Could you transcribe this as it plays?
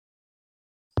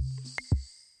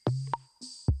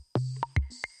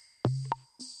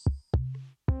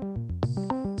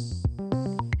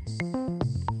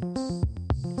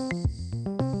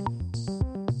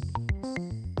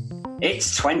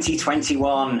It's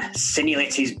 2021.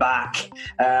 Cinelit is back.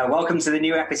 Welcome to the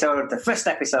new episode, the first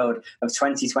episode of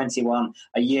 2021,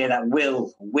 a year that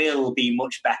will be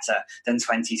much better than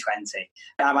 2020.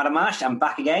 I'm Adam Marsh. I'm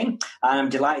back again, and I'm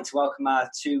delighted to welcome our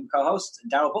two co-hosts,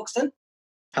 Daryl Buxton.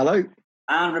 Hello.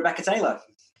 And Rebecca Taylor.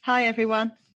 Hi,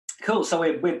 everyone. Cool. So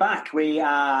we're back. We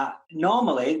are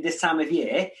normally this time of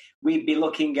year we'd be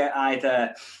looking at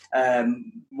either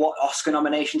what Oscar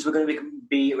nominations were going to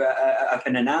be up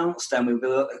and announced, and we'll be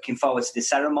looking forward to the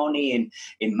ceremony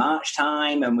in March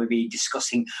time, and we'll be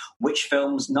discussing which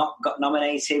films not got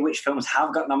nominated, which films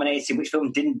have got nominated, which films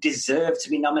didn't deserve to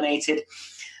be nominated.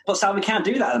 But so we can't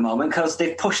do that at the moment because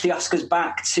they've pushed the Oscars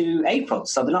back to April.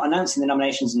 So they're not announcing the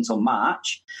nominations until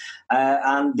March,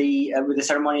 and with the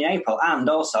ceremony in April. And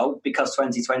also, because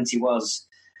 2020 was,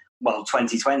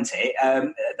 2020,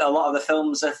 a lot of the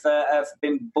films have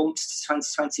been bumped to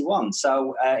 2021.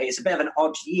 So it's a bit of an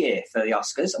odd year for the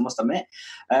Oscars, I must admit.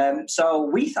 So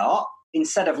we thought,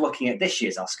 instead of looking at this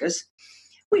year's Oscars,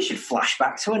 we should flash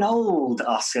back to an old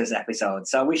Oscars episode.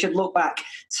 So we should look back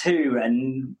to,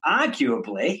 and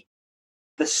arguably,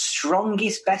 the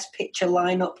strongest Best Picture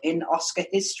lineup in Oscar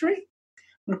history.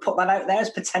 I'm going to put that out there as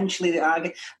potentially the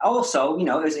argument. Also,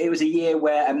 it was a year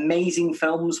where amazing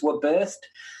films were birthed.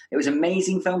 It was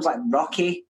amazing films like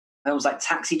Rocky, films like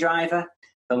Taxi Driver,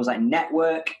 films like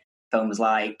Network, films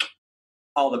like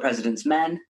All the President's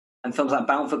Men, and films like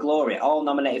Bound for Glory, all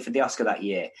nominated for the Oscar that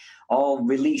year, all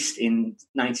released in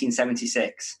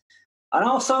 1976. And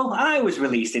also, I was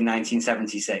released in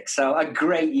 1976, so a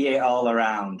great year all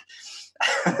around.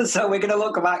 So we're going to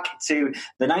look back to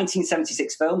the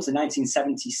 1976 films, the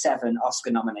 1977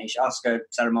 Oscar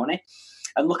ceremony,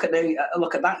 and look at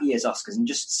that year's Oscars and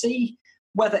just see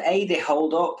whether they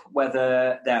hold up,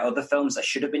 whether there are other films that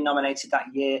should have been nominated that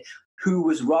year, who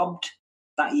was robbed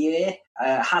that year,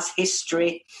 has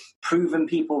history proven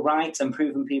people right and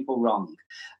proven people wrong.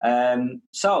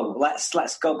 So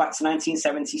let's go back to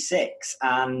 1976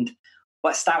 and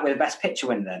let's start with the Best Picture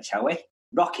winner then, shall we?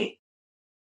 Rocky,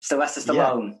 Sylvester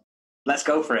Stallone. Yeah. Let's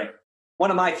go for it.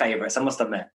 One of my favourites, I must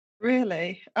admit.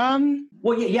 Really?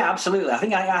 Well, yeah, absolutely. I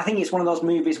think it's one of those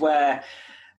movies where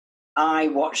I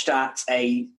watched at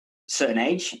a certain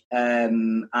age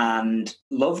and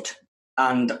loved.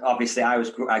 And obviously, I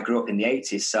grew up in the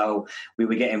 80s, so we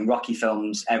were getting Rocky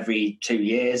films every 2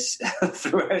 years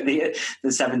throughout the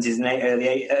 70s and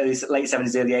late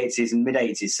 70s, early 80s, and mid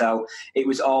 80s. So it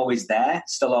was always there.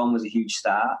 Stallone was a huge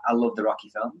star. I love the Rocky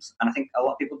films, and I think a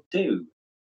lot of people do.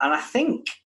 And I think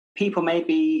people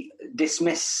maybe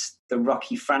dismiss the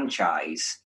Rocky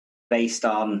franchise based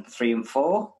on 3 and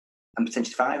 4, and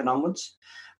potentially 5 and onwards,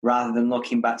 rather than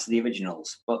looking back to the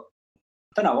originals. But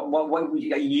I don't know. What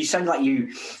you sound like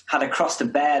you had a cross to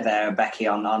bear there, Becky,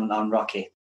 on Rocky.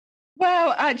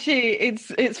 Well, actually,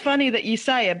 it's funny that you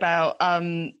say about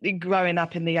growing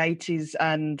up in the 80s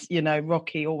and,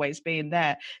 Rocky always being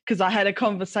there, because I had a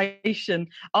conversation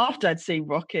after I'd seen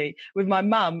Rocky with my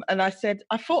mum, and I said,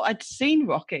 I thought I'd seen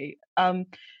Rocky. And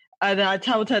I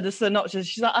told her the synopsis.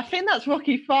 She's like, I think that's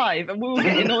Rocky 5, and we were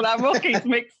getting all our Rockies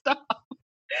mixed up.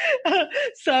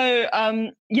 So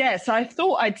I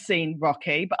thought I'd seen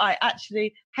Rocky, but I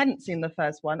actually hadn't seen the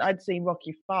first one. I'd seen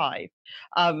Rocky 5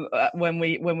 when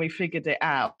we figured it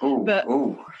out.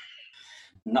 Ooh.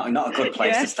 Not a good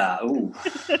place to start. Ooh.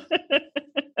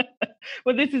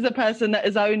 Well, this is a person that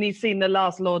has only seen the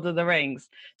last Lord of the Rings,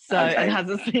 and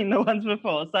hasn't seen the ones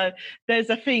before. So there's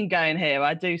a theme going here.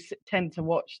 I do tend to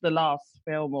watch the last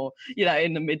film, or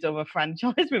in the middle of a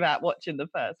franchise, without watching the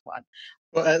first one.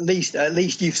 Well, at least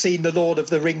you've seen the Lord of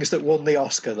the Rings that won the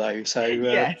Oscar, though. So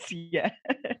yes,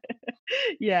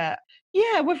 yeah.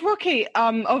 With Rocky,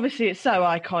 obviously it's so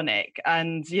iconic,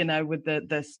 and with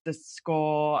the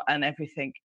score and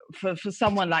everything. For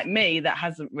someone like me that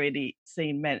hasn't really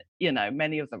seen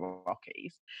many of the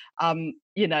Rockies,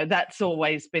 that's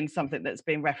always been something that's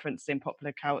been referenced in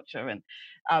popular culture, and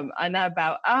I know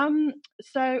about.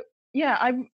 So yeah,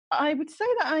 I would say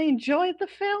that I enjoyed the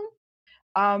film.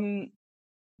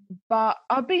 But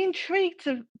I'd be intrigued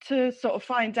to sort of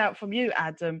find out from you,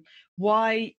 Adam,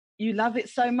 why you love it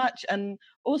so much, and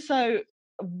also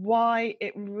why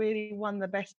it really won the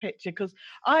Best Picture. Because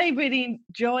I really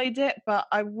enjoyed it, but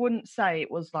I wouldn't say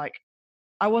it was like,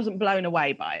 I wasn't blown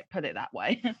away by it, put it that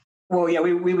way. Well, yeah,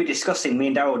 we were discussing, me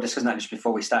and Daryl were discussing that just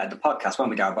before we started the podcast,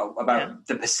 weren't we, Daryl, about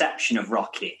the perception of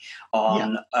Rocky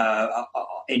in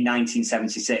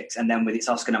 1976, and then with its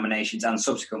Oscar nominations and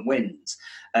subsequent wins.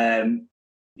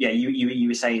 You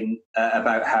were saying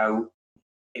about how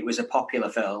it was a popular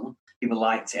film. People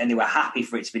liked it, and they were happy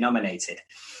for it to be nominated.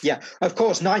 Yeah, of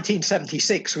course,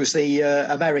 1976 was the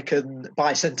American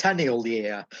bicentennial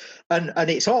year. And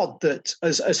it's odd that,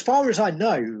 as far as I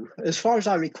know, as far as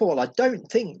I recall, I don't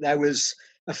think there was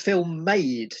a film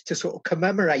made to sort of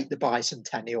commemorate the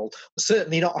bicentennial,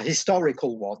 certainly not a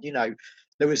historical one. You know,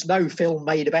 there was no film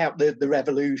made about the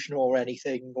revolution or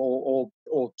anything, or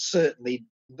certainly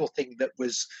nothing that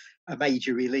was a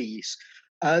major release.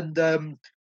 And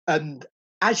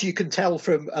as you can tell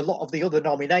from a lot of the other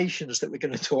nominations that we're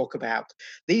going to talk about,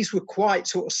 these were quite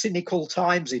sort of cynical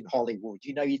times in Hollywood.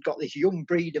 You know, you'd got this young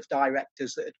breed of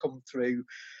directors that had come through,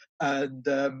 and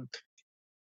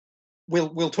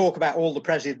we'll talk about All the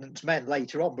President's Men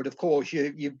later on. But of course,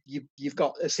 you've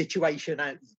got a situation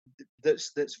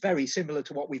that's very similar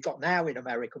to what we've got now in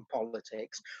American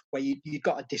politics, where you've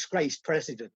got a disgraced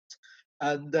president,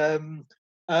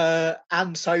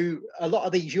 and so a lot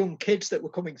of these young kids that were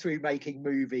coming through making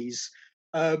movies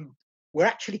were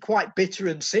actually quite bitter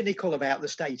and cynical about the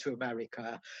state of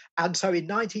America. And so in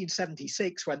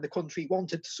 1976, when the country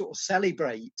wanted to sort of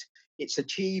celebrate its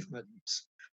achievements,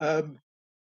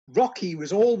 Rocky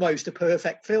was almost a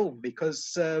perfect film,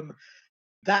 because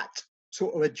that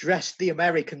sort of addressed the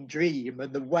American dream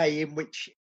and the way in which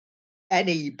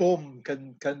any bum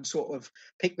can sort of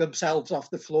pick themselves off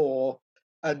the floor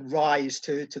and rise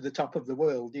to the top of the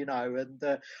world, you know.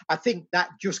 And I think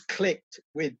that just clicked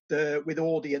with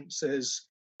audiences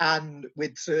and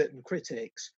with certain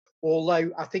critics.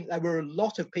 Although I think there were a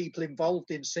lot of people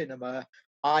involved in cinema,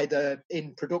 either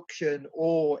in production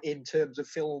or in terms of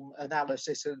film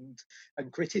analysis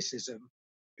and criticism,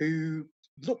 who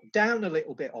looked down a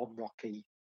little bit on Rocky.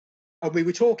 And we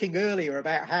were talking earlier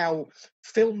about how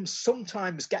films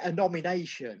sometimes get a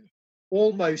nomination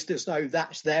almost as though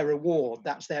that's their award,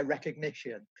 that's their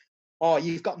recognition. Oh,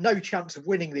 you've got no chance of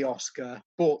winning the Oscar,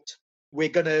 but we're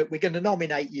gonna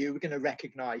nominate you, we're gonna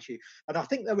recognise you. And I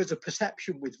think there was a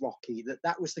perception with Rocky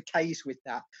that was the case with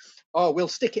that. Oh, we'll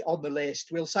stick it on the list,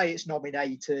 we'll say it's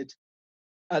nominated,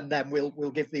 and then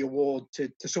we'll give the award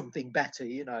to something better,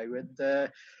 you know.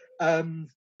 And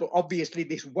but obviously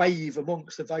this wave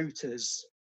amongst the voters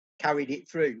carried it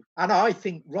through, and I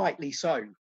think rightly so.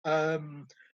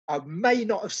 I may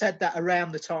not have said that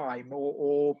around the time,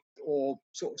 or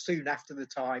sort of soon after the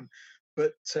time,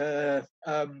 but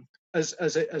as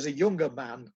a younger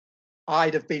man,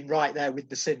 I'd have been right there with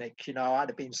the cynic. You know, I'd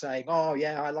have been saying, "Oh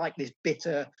yeah, I like this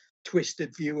bitter,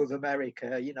 twisted view of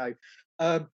America." You know,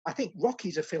 I think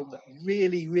Rocky's a film that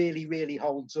really, really, really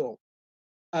holds up,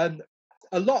 and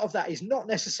a lot of that is not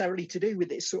necessarily to do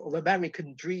with its sort of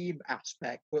American dream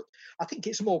aspect, but I think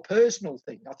it's a more personal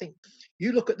thing. I think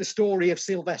you look at the story of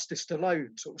Sylvester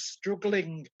Stallone, sort of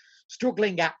struggling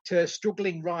actor,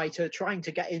 struggling writer, trying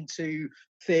to get into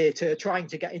theatre, trying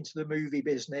to get into the movie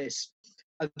business,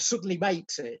 and suddenly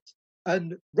makes it.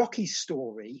 And Rocky's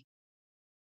story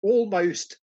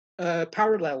almost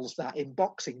parallels that in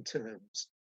boxing terms.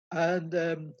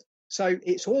 And so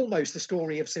it's almost the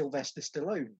story of Sylvester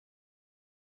Stallone.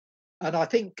 And I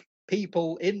think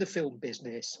people in the film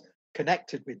business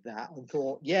connected with that and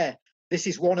thought, yeah, this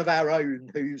is one of our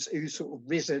own who's sort of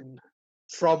risen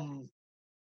from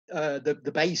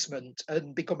the basement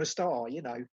and become a star, you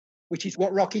know, which is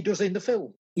what Rocky does in the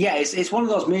film. Yeah, it's one of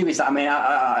those movies that, I mean,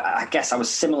 I guess I was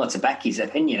similar to Becky's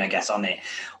opinion, I guess, on it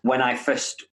when I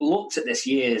first looked at this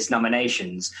year's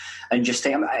nominations, and just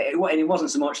think, it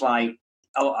wasn't so much like,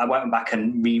 oh, I went back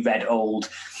and reread old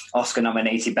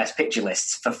Oscar-nominated Best Picture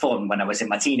lists for fun when I was in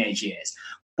my teenage years.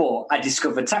 But I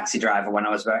discovered Taxi Driver when I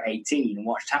was about 18 and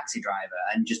watched Taxi Driver,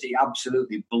 and just it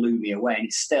absolutely blew me away. And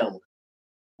it's still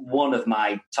one of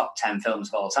my top 10 films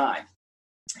of all time.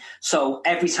 So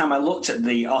every time I looked at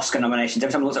the Oscar nominations,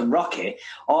 every time I looked at Rocky,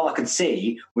 all I could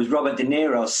see was Robert De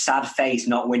Niro's sad face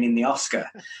not winning the Oscar.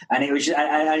 And it was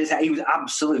he was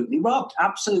absolutely robbed,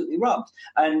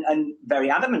 and very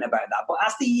adamant about that. But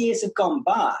as the years have gone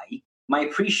by, my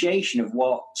appreciation of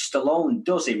what Stallone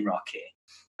does in Rocky,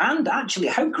 and actually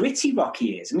how gritty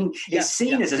Rocky is. I mean, it's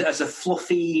seen as a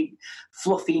fluffy,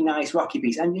 nice Rocky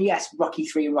piece. And yes, Rocky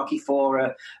 3 and Rocky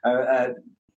 4 are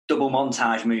double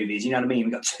montage movies, you know what I mean?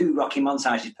 We've got 2 Rocky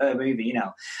montages per movie, you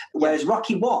know. Whereas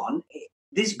Rocky 1,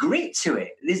 there's grit to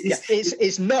it.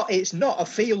 It's not a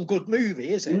feel-good movie,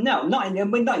 is it? No, not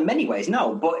in many ways,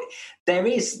 no. But there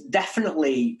is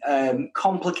definitely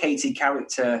complicated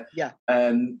character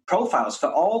profiles for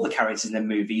all the characters in the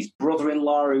movie. His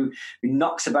brother-in-law who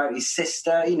knocks about his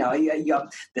sister, you know, you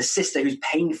got the sister who's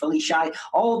painfully shy.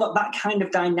 All that kind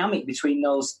of dynamic between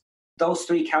those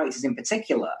 3 characters in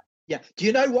particular. Yeah. Do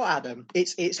you know what, Adam?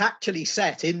 It's actually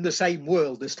set in the same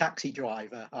world as Taxi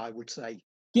Driver, I would say.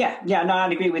 Yeah, no,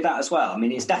 I'd agree with that as well. I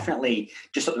mean, it's definitely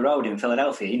just up the road in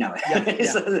Philadelphia, you know,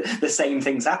 it's the same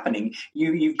things happening.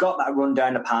 You've got that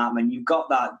rundown apartment, you've got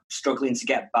that struggling to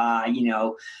get by, you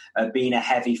know, being a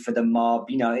heavy for the mob,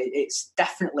 you know, it's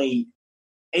definitely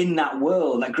in that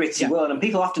world, that gritty world, and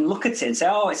people often look at it and say,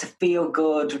 "Oh, it's a feel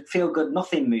good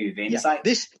nothing movie." And it's like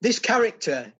this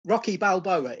character, Rocky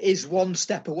Balboa, is one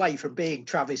step away from being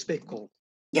Travis Bickle.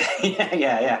 Yeah.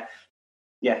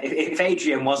 If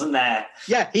Adrian wasn't there,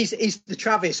 he's the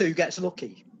Travis who gets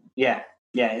lucky.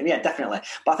 Yeah, definitely.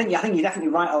 But I think you're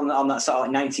definitely right on that sort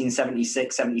of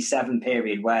 1976, 77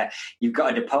 period where you've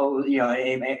got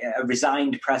a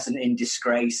resigned president in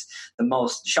disgrace, the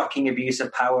most shocking abuse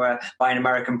of power by an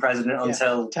American president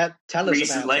until tell us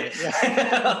recently,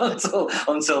 about it.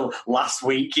 until last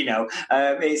week. You know,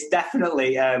 it's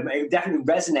definitely it definitely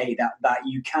resonated that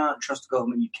you can't trust the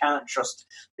government, you can't trust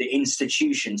the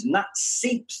institutions, and that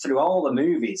seeps through all the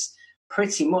movies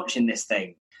pretty much in this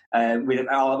thing. With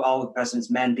all the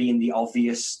President's Men being the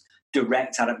obvious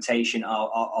direct adaptation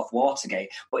of Watergate,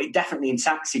 but it definitely in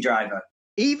Taxi Driver.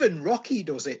 Even Rocky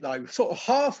does it though. Sort of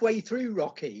halfway through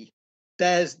Rocky,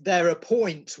 there are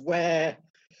points where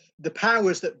the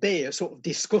powers that be are sort of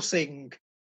discussing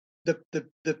the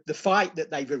fight that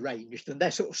they've arranged, and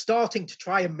they're sort of starting to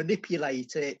try and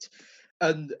manipulate it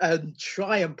and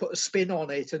try and put a spin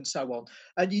on it and so on.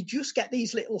 And you just get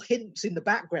these little hints in the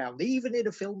background, even in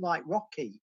a film like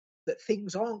Rocky, that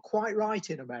things aren't quite right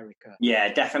in America.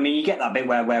 Yeah, definitely. I mean, you get that bit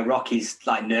where Rocky's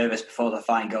like nervous before the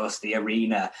fight, goes to the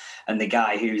arena, and the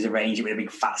guy who's arranging with a big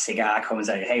fat cigar comes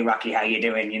out, "Hey, Rocky, how you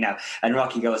doing?" You know, and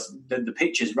Rocky goes, "The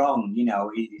picture's wrong." You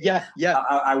know,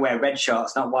 I wear red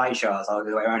shorts, not white shorts. I'll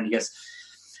go around. He goes,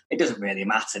 "It doesn't really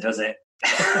matter, does it?"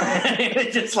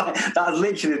 It's just like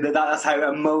that's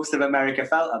how most of America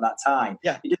felt at that time.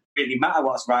 Yeah, it doesn't really matter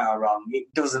what's right or wrong.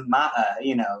 It doesn't matter,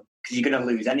 you know, because you're going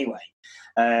to lose anyway.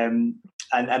 And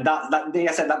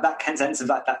that sense of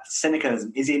that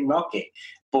cynicism is in Rocky,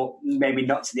 but maybe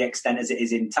not to the extent as it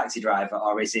is in Taxi Driver,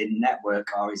 or is in Network,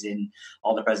 or is in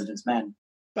All the President's Men.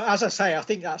 But as I say, I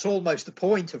think that's almost the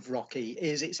point of Rocky,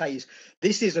 is it says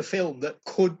this is a film that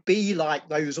could be like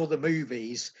those other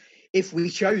movies if we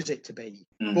chose it to be,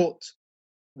 but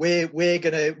we're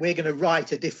gonna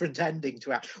write a different ending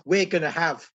to it. We're gonna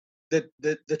have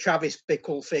the Travis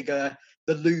Bickle figure,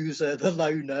 the loser, the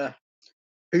loner,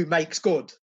 who makes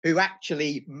good, who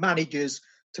actually manages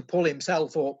to pull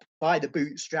himself up by the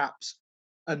bootstraps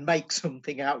and make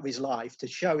something out of his life to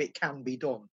show it can be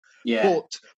done. Yeah.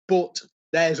 But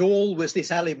there's always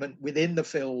this element within the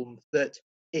film that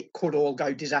it could all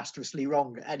go disastrously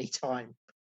wrong at any time.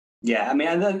 Yeah, I mean,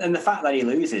 and the fact that he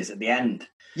loses at the end,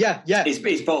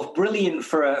 is both brilliant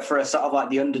for a sort of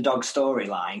like the underdog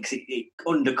storyline, because it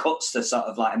undercuts the sort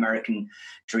of like American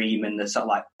dream and the sort of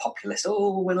like populist,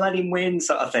 we'll let him win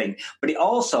sort of thing. But it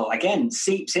also again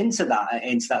seeps into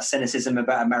that cynicism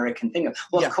about American thing.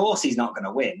 Well, of course he's not going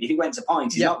to win. If he went to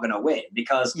points, he's not going to win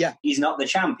because he's not the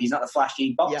champ. He's not the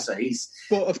flashy boxer.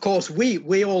 But of course,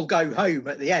 we all go home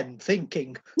at the end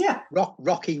thinking,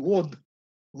 Rocky won.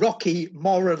 Rocky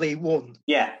morally won.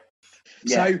 Yeah.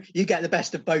 So you get the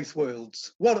best of both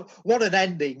worlds. What an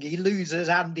ending. He loses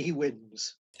and he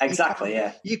wins. Exactly,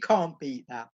 You can't beat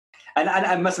that. And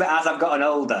I must admit, as I've gotten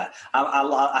older,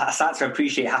 I start to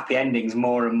appreciate happy endings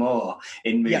more and more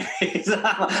in movies.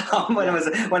 When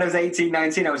I was 18,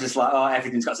 19, I was just like,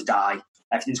 everything's got to die.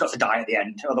 Everything's got to die at the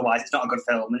end, otherwise it's not a good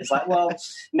film. And it's like, well,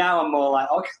 now I'm more like,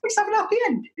 can we just have an happy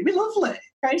end? It'd be lovely.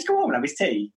 Can I just go home and have his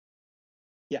tea?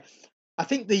 Yeah. I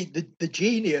think the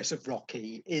genius of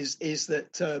Rocky is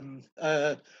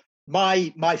that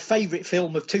my favourite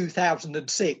film of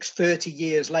 2006, 30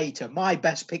 years later, my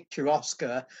Best Picture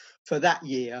Oscar for that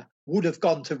year would have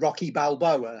gone to Rocky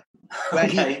Balboa, where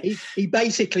he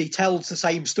basically tells the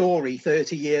same story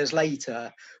 30 years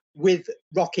later with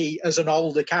Rocky as an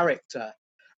older character.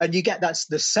 And you get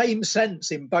the same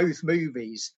sense in both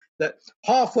movies, that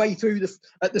halfway through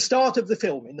at the start of the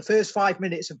film, in the first 5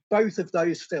 minutes of both of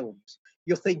those films,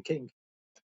 you're thinking,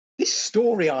 this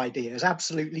story idea is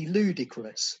absolutely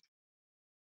ludicrous.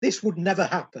 This would never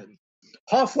happen.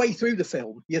 Halfway through the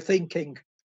film, you're thinking,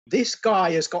 this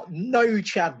guy has got no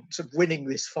chance of winning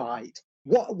this fight.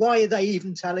 Why are they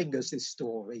even telling us this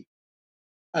story?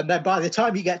 And then by the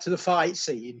time you get to the fight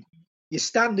scene, you're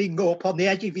standing up on the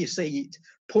edge of your seat,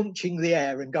 punching the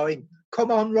air and going,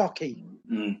 come on, Rocky.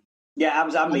 Mm. Yeah,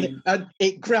 I mean, and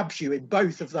it grabs you in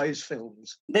both of those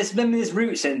films. There's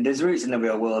roots in the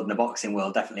real world and the boxing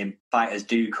world. Definitely, fighters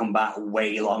do come back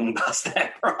way long past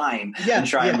their prime and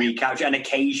try and recapture, and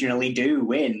occasionally do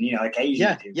win. You know,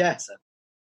 occasionally do. Yeah. So.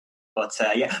 But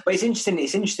but it's interesting.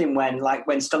 It's interesting when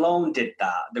Stallone did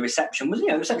that. The reception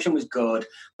was good,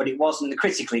 but it wasn't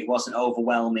critically. It wasn't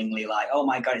overwhelmingly like, oh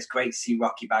my god, it's great to see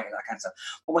Rocky back and that kind of stuff.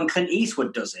 But when Clint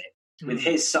Eastwood does it with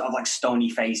his sort of like stony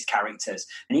faced characters,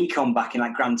 and he come back in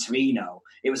like Gran Torino,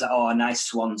 it was like, oh, a nice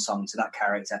swan song to that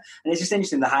character. And it's just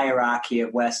interesting the hierarchy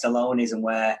of where Stallone is and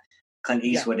where Clint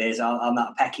Eastwood is on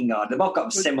that pecking order. They've both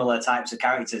got similar types of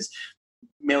characters,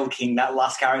 milking that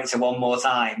last character one more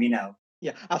time,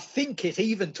 Yeah, I think it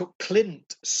even took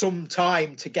Clint some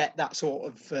time to get that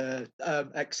sort of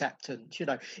acceptance.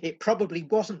 It probably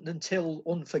wasn't until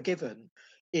Unforgiven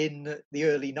in the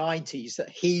early 90s that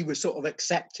he was sort of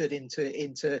accepted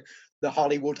into the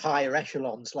Hollywood higher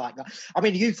echelons like that. I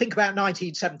mean, you think about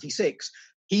 1976.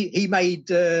 He made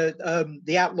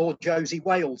The Outlaw Josie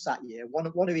Wales that year, one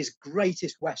of his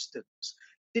greatest westerns.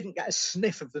 Didn't get a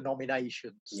sniff of the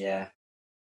nominations. Yeah,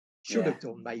 should have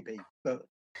done maybe, but.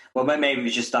 Well, maybe it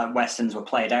was just that westerns were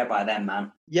played out by then,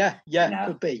 man. Yeah,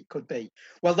 could be.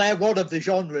 Well, they're one of the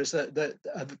genres that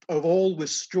have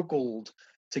always struggled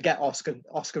to get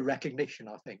Oscar recognition,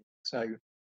 I think. So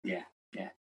yeah.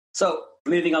 So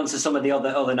moving on to some of the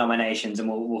other nominations, and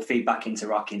we'll feed back into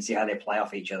Rocky and see how they play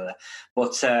off each other.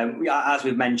 But as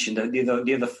we've mentioned,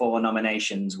 the other four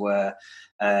nominations were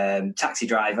Taxi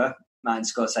Driver, Martin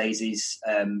Scorsese's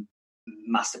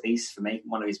masterpiece for me,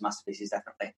 one of his masterpieces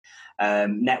definitely.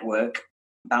 Network,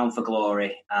 Bound for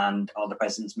Glory, and All the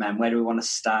President's Men. Where do we want to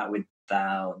start with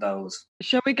those?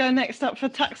 Shall we go next up for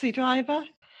Taxi Driver?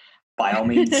 By all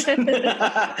means.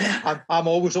 I'm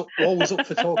always up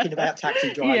for talking about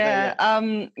Taxi Driver.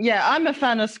 Yeah, I'm a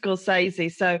fan of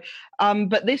Scorsese. So,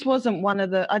 but this wasn't one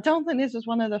of the. I don't think this was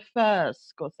one of the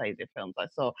first Scorsese films I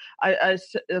saw.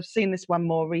 I've seen this one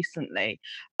more recently.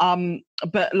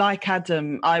 But like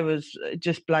Adam, I was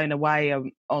just blown away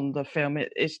on the film.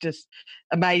 It's just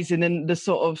amazing, and the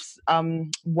sort of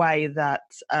way that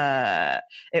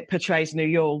it portrays New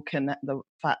York, and the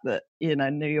fact that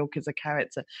New York is a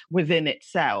character within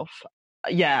itself.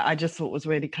 Yeah, I just thought was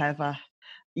really clever.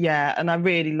 Yeah, and I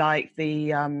really like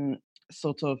the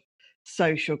sort of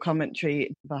social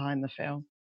commentary behind the film.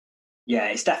 Yeah,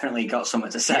 it's definitely got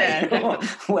something to say. Yeah.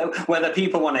 Whether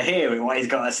people want to hear it, what he's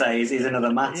got to say is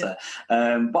another matter.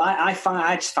 Yeah. But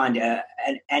I just find it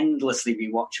an endlessly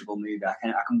rewatchable movie. I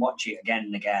can watch it again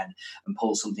and again and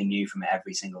pull something new from it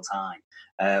every single time.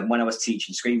 When I was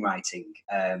teaching screenwriting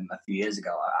a few years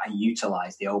ago, I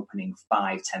utilised the opening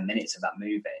 5-10 minutes of that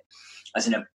movie as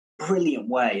in a brilliant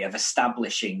way of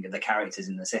establishing the characters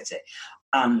in the city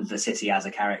and the city as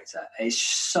a character. It's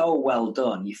so well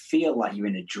done. You feel like you're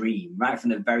in a dream right from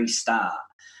the very start,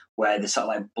 where the sort of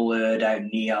like blurred out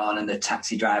neon and the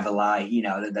taxi driver light,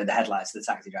 the headlights of the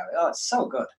taxi driver. Oh, it's so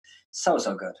good. So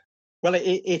good. Well,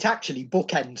 it actually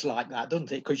bookends like that,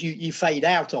 doesn't it? Because you fade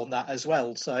out on that as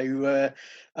well. So,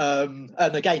 and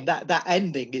again, that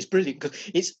ending is brilliant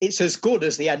because it's as good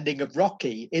as the ending of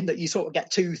Rocky in that you sort of get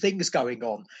two things going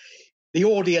on. The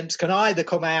audience can either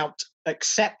come out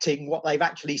accepting what they've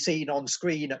actually seen on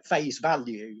screen at face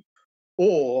value,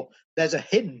 or there's a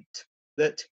hint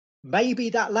that maybe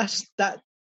that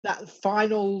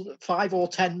final 5 or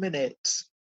 10 minutes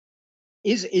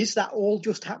is that all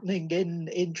just happening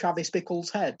in Travis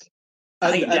Bickle's head.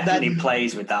 I think it definitely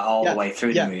plays with that all the way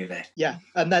through the movie. Yeah,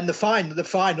 and then the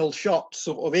final shot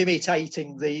sort of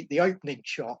imitating the opening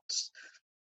shots,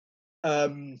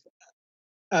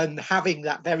 and having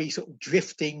that very sort of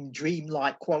drifting,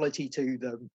 dreamlike quality to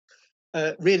them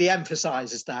really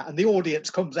emphasises that. And the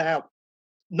audience comes out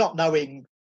not knowing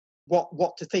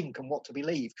what to think and what to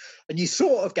believe. And you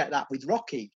sort of get that with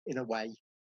Rocky in a way,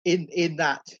 in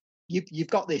that you've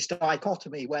got this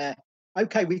dichotomy where,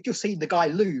 okay, we've just seen the guy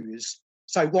lose,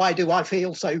 so why do I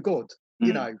feel so good?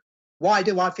 Why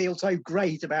do I feel so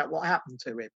great about what happened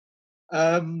to him?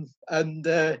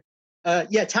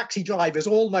 Taxi Driver is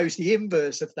almost the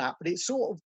inverse of that, but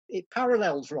it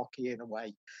parallels Rocky in a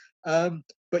way.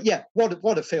 But yeah,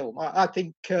 what a film! I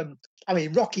think.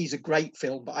 Rocky's a great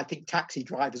film, but I think Taxi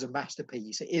Driver is a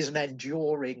masterpiece. It is an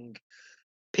enduring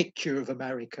picture of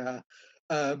America.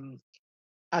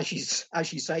 As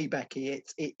you say, Becky,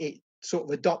 it sort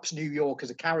of adopts New York as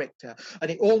a character,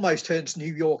 and it almost turns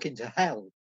New York into hell.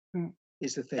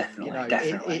 Is the thing,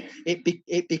 definitely.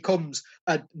 It becomes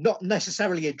not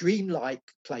necessarily a dreamlike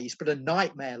place, but a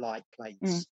nightmare-like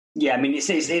place. Yeah, I mean,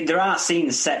 there are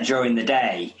scenes set during the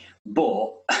day,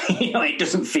 but it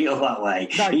doesn't feel that way.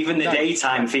 No, Even the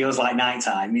daytime feels like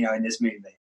nighttime, in this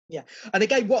movie. Yeah, and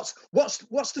again, what's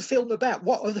the film about?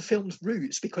 What are the film's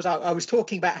roots? Because I was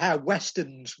talking about how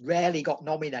westerns rarely got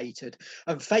nominated,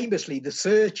 and famously, The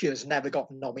Searchers never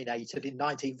got nominated in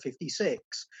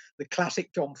 1956. The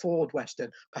classic John Ford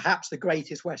western, perhaps the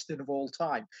greatest western of all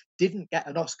time, didn't get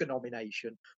an Oscar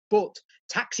nomination, but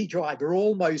Taxi Driver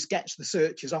almost gets The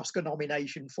Searchers Oscar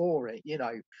nomination for it. You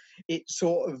know, it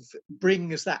sort of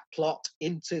brings that plot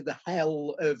into the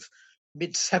hell of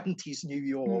mid-70s New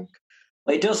York.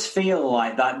 Well, it does feel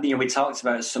like that. You know, we talked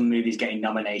about some movies getting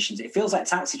nominations. It feels like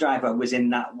Taxi Driver was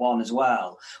in that one as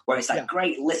well, where it's that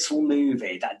great little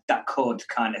movie that could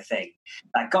kind of thing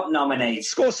that got nominated.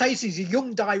 Scorsese's a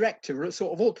young director, a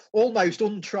sort of almost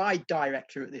untried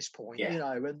director at this point, you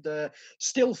know, and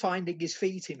still finding his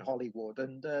feet in Hollywood.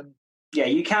 And yeah,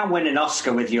 you can't win an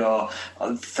Oscar with your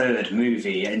third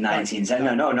movie in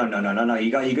 1970. No.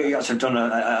 You got to have done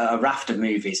a raft of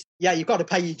movies. Yeah, you've got to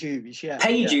pay your dues. Yeah,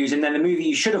 pay your dues, and then the movie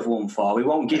you should have won for, we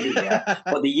won't give it you.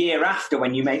 But the year after,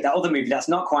 when you make that other movie that's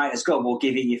not quite as good, we'll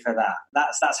give it you for that.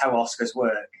 That's how Oscars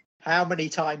work. How many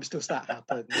times does that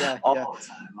happen? Yeah, all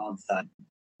the time.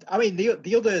 I mean,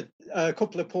 the other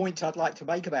couple of points I'd like to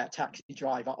make about Taxi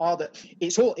Driver are that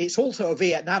it's also a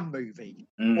Vietnam movie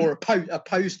or a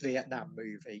post-Vietnam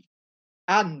movie,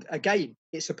 and again,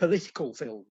 it's a political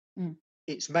film.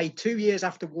 It's made 2 years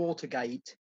after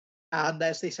Watergate, and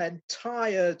there's this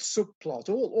entire subplot.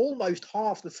 Almost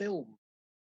half the film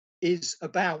is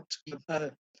about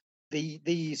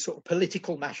the sort of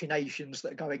political machinations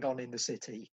that are going on in the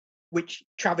city, which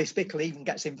Travis Bickle even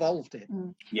gets involved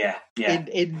in. Yeah.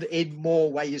 In more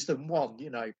ways than one, you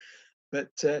know. But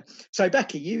so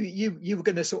Becky, you were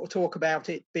going to sort of talk about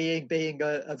it being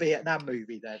a Vietnam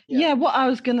movie then. Yeah, what I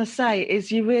was going to say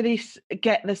is you really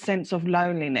get the sense of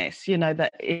loneliness, you know,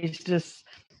 that it's just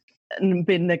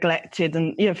been neglected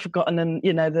and forgotten, and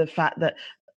the fact that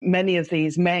many of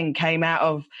these men came out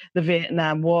of the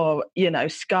Vietnam War,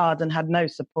 scarred and had no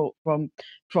support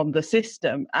from the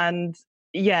system. And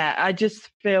yeah, I just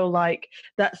feel like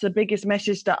that's the biggest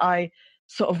message that I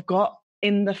sort of got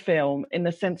in the film, in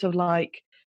the sense of like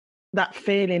that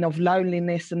feeling of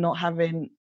loneliness and not having,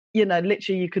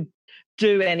 literally you could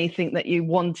do anything that you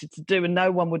wanted to do and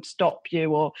no one would stop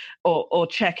you or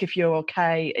check if you're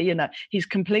okay. He's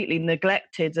completely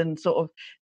neglected, and sort of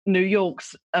New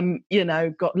York's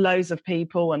got loads of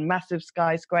people and massive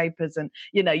skyscrapers, and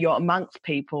you're amongst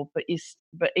people, but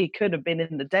he could have been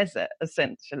in the desert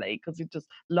essentially because he just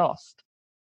lost.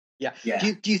 Yeah.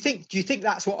 Do you think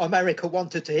that's what America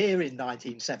wanted to hear in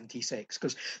 1976?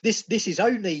 Because this is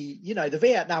only, the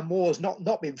Vietnam War's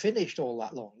not been finished all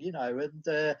that long,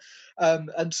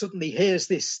 and suddenly here's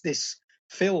this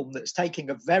film that's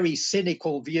taking a very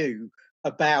cynical view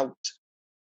about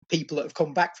people that have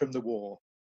come back from the war.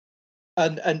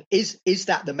 And is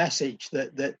that the message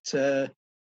that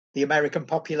the American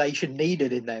population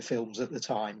needed in their films at the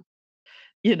time?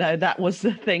 That was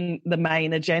the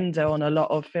main agenda on a lot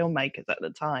of filmmakers at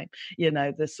the time,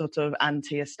 the sort of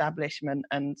anti-establishment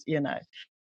and,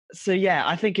 So, yeah,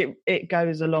 I think it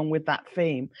goes along with that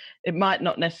theme. It might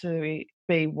not necessarily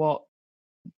be what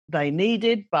they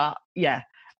needed, but, yeah,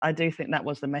 I do think that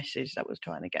was the message that was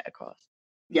trying to get across.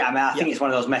 Yeah, I mean, I think it's one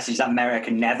of those messages that America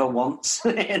never wants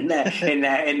in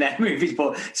their movies,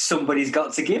 but somebody's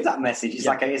got to give that message. It's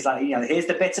like here's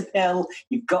the bitter pill.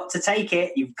 You've got to take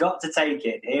it. You've got to take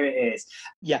it. Here it is.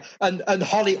 Yeah, and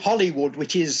Hollywood,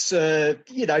 which is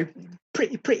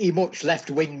pretty much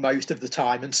left wing most of the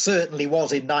time, and certainly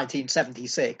was in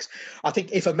 1976. I think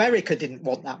if America didn't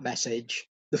want that message,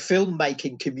 the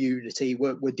filmmaking community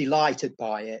were delighted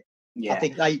by it. Yeah. I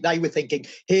think they were thinking,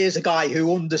 here's a guy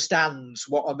who understands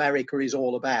what America is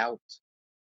all about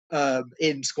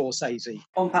in Scorsese.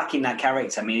 Unpacking that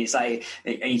character, I mean, it's like,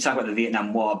 you talk about the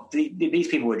Vietnam War, these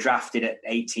people were drafted at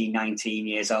 18, 19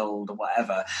 years old or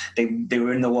whatever. They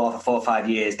were in the war for 4 or 5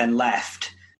 years, then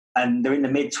left, and they're in the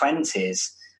mid-20s,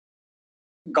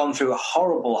 gone through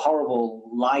horrible,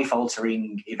 horrible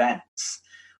life-altering events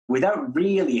without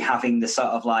really having the sort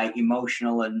of like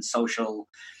emotional and social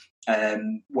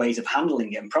ways of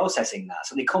handling it and processing that.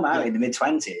 So they come out in the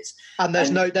mid-20s, and there's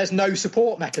no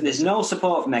support mechanism. There's no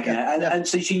support mechanism, and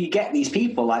so you get these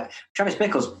people like Travis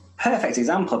Bickle's perfect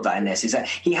example of that in this is that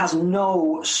he has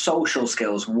no social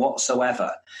skills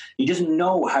whatsoever. He doesn't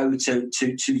know how to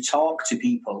talk to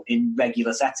people in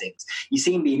regular settings. You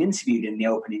see him being interviewed in the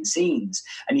opening scenes,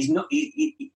 and he's not.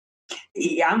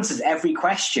 He answers every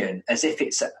question as if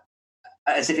it's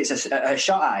a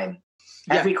shot at him.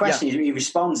 Every question he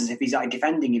responds as if he's like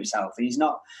defending himself, and he's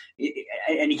not,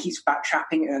 and he keeps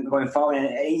backtracking and going forward, and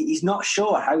he's not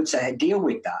sure how to deal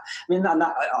with that. I mean,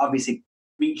 that obviously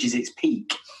reaches its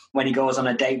peak when he goes on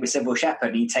a date with Sybil Shepherd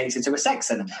and he takes her to a sex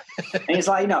cinema. And it's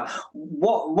like,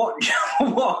 what,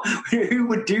 who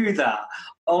would do that?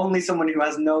 Only someone who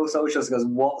has no social skills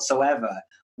whatsoever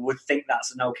would think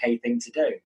that's an okay thing to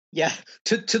do. Yeah,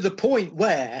 to the point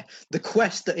where the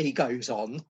quest that he goes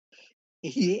on,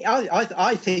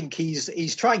 I think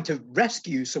he's trying to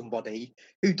rescue somebody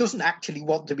who doesn't actually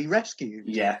want to be rescued.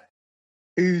 Yeah.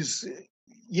 Who's,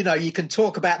 you can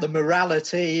talk about the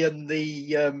morality and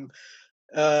the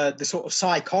sort of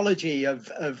psychology of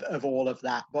all of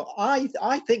that, but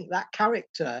I think that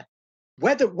character,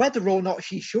 whether or not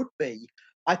she should be,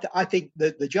 I think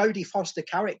that the Jodie Foster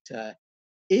character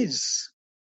is,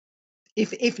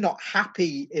 if not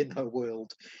happy in her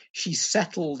world, she's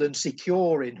settled and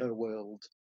secure in her world.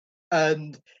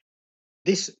 And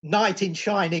this knight in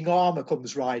shining armor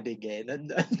comes riding in,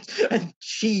 and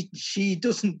she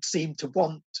doesn't seem to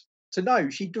want to know.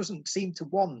 She doesn't seem to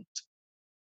want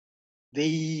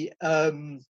the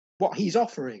what he's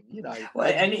offering, Well,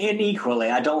 and equally,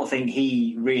 I don't think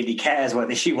he really cares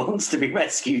whether she wants to be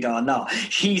rescued or not.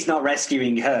 He's not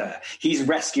rescuing her. He's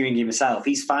rescuing himself.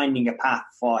 He's finding a path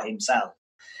for himself.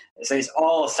 So it's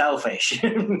all selfish.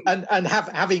 and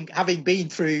having been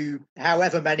through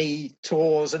however many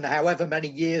tours and however many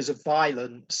years of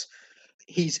violence,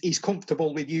 he's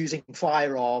comfortable with using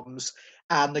firearms.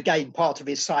 And again, part of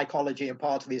his psychology and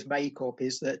part of his makeup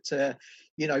is that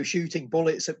shooting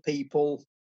bullets at people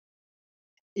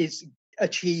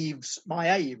achieves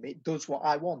my aim. It does what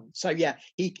I want. So yeah,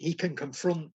 he can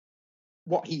confront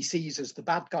what he sees as the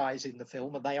bad guys in the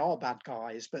film, and they are bad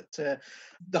guys, but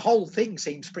the whole thing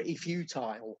seems pretty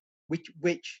futile,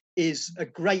 which is a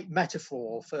great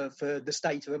metaphor for the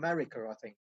state of America, I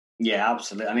think. Yeah,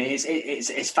 absolutely. I mean,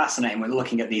 it's fascinating when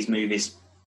looking at these movies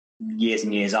years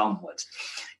and years onwards.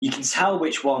 You can tell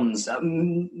which ones,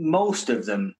 most of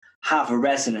them have a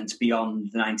resonance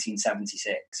beyond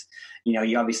 1976.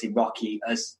 You obviously, Rocky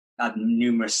has had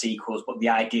numerous sequels, but the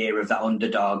idea of that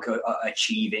underdog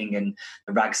achieving and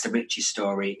the rags to riches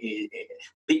story,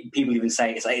 people even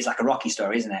say it's like a Rocky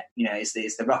story, isn't it?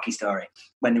 It's the Rocky story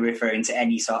when they're referring to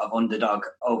any sort of underdog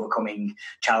overcoming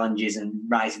challenges and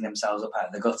rising themselves up out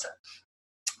of the gutter.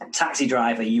 Taxi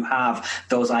Driver, you have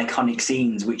those iconic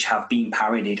scenes which have been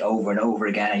parodied over and over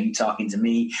again. Are you talking to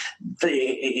me?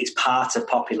 It's part of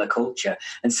popular culture.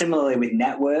 And similarly with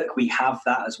Network, we have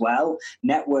that as well.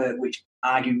 Network, which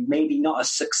argue maybe not as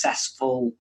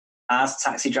successful as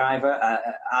Taxi Driver,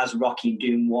 as Rocky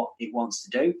doing what it wants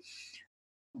to do.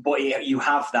 But you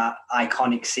have that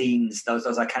iconic scenes, those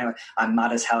are kind of, I'm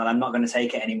mad as hell and I'm not going to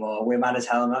take it anymore. We're mad as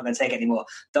hell, I'm not going to take it anymore.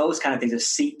 Those kind of things have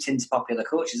seeped into popular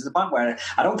culture to the point where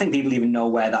I don't think people even know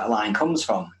where that line comes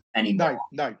from anymore.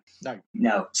 No.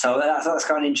 So that's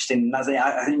kind of interesting. That's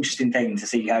an interesting thing to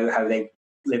see how they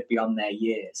live beyond their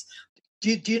years.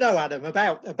 Do you know, Adam,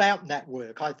 about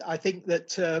Network? I think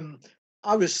that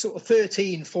I was sort of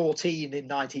 13, 14 in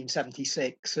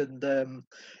 1976, and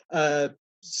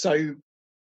so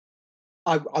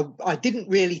I didn't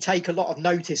really take a lot of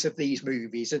notice of these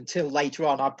movies until later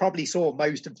on. I probably saw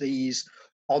most of these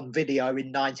on video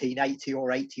in 1980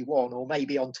 or 81, or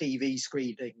maybe on TV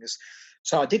screenings.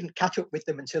 So I didn't catch up with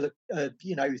them until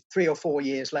 3 or 4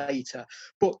 years later.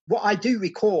 But what I do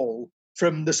recall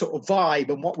from the sort of vibe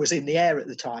and what was in the air at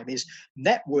the time is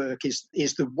Network is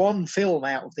the one film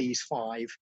out of these 5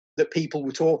 that people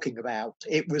were talking about.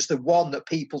 It was the one that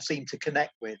people seemed to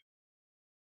connect with.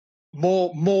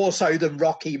 More so than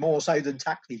Rocky, more so than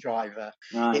Taxi Driver.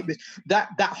 Right. It was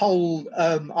that whole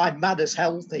I'm mad as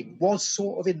hell thing was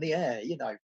sort of in the air,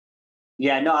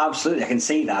 Yeah, no, absolutely, I can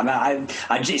see that. I mean,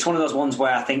 it's one of those ones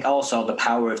where I think also the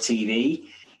power of TV,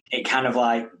 it kind of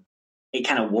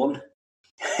won.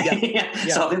 Yeah.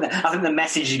 So I think the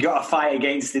message you got to fight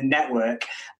against the Network.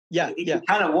 It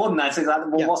kind of won that. So it's like,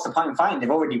 well, what's the point in fighting?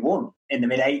 They've already won in the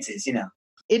mid-80s,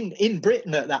 In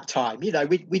Britain at that time,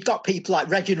 we'd got people like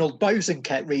Reginald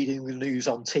Bosanquet reading the news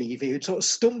on TV who'd sort of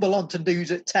stumble onto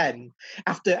news at 10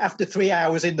 after 3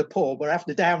 hours in the pub or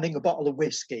after downing a bottle of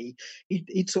whiskey.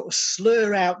 He'd sort of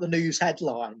slur out the news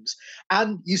headlines.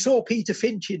 And you saw Peter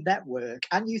Finch in Network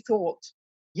and you thought,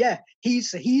 yeah,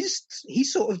 he's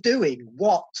sort of doing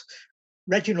what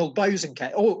Reginald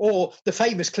Bosanquet, or the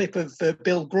famous clip of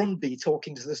Bill Grundy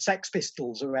talking to the Sex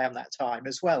Pistols around that time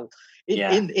as well,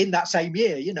 in that same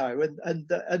year,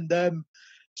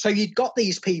 so you'd got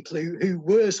these people who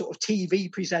were sort of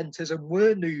TV presenters and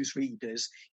were newsreaders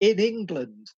in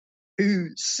England who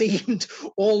seemed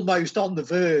almost on the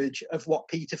verge of what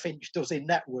Peter Finch does in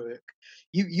Network.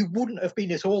 You wouldn't have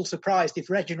been at all surprised if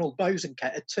Reginald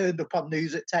Bosanquet had turned up on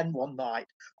News at 10 one night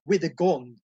with a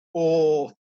gun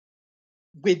or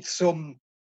with some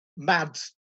mad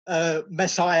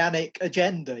messianic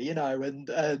agenda, you know,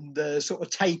 and sort of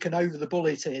taken over the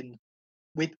bulletin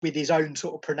with his own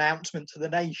sort of pronouncement to the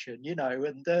nation, you know,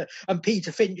 and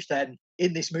Peter Finch then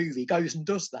in this movie goes and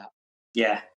does that.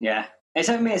 Yeah. It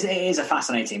is a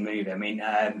fascinating movie. I mean,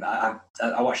 I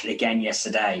watched it again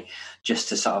yesterday just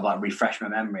to sort of like refresh my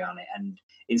memory on it, and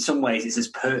in some ways it's as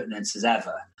pertinent as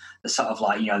ever. The sort of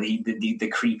like, you know, the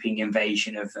creeping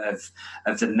invasion of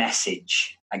the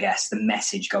message, I guess, the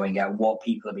message going out, what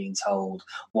people are being told,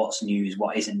 what's news,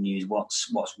 what isn't news, what's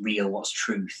real, what's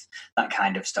truth, that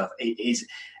kind of stuff. It is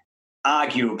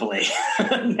arguably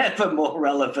never more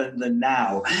relevant than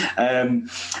now,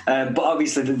 but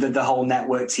obviously the whole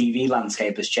network TV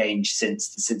landscape has changed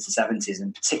since the 70s,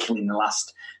 and particularly in the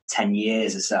last 10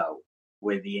 years or so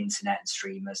with the internet and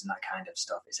streamers and that kind of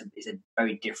stuff. It's a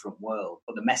very different world,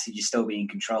 but the message is still being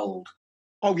controlled.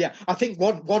 Oh yeah, I think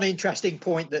one interesting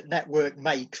point that Network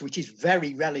makes, which is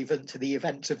very relevant to the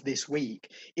events of this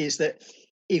week, is that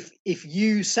if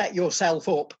you set yourself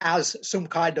up as some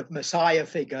kind of messiah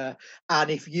figure, and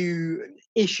if you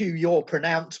issue your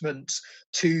pronouncements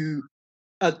to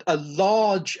a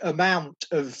large amount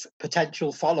of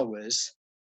potential followers,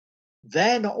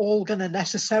 they're not all going to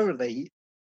necessarily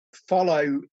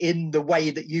follow in the way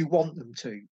that you want them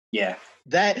to. Yeah.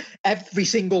 Every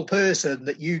single person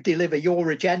that you deliver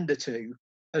your agenda to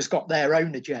has got their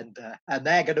own agenda, and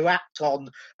they're going to act on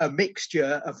a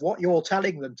mixture of what you're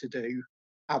telling them to do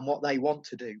and what they want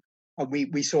to do. And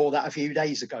we saw that a few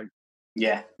days ago.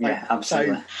 Yeah,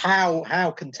 absolutely. So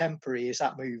how contemporary is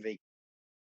that movie?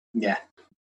 Yeah,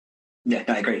 no,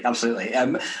 I agree, absolutely.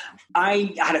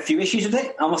 I had a few issues with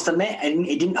it, I must admit, and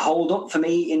it didn't hold up for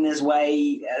me in this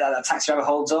way that Taxi Driver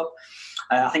holds up.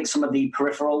 I think some of the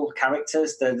peripheral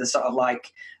characters, the sort of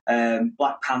like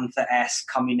Black Panther-esque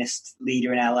communist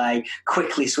leader in LA,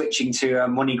 quickly switching to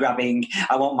money-grabbing,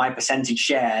 I want my percentage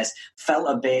shares, felt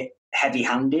a bit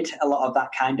heavy-handed, a lot of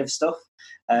that kind of stuff.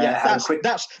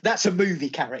 That's a movie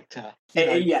character.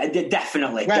 Yeah,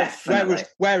 definitely.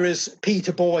 Whereas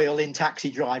Peter Boyle in Taxi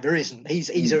Driver isn't.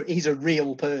 He's a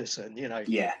real person, you know.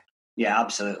 Yeah,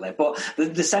 absolutely. But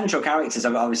the central characters,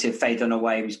 obviously, Faye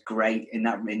Dunaway was great in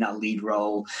that lead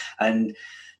role, and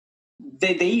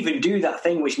they even do that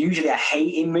thing which usually I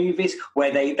hate in movies,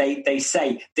 where they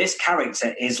say this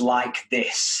character is like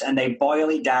this, and they boil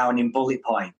it down in bullet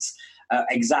points.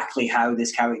 Exactly how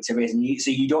this character is, and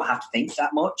so you don't have to think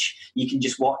that much. You can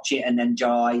just watch it and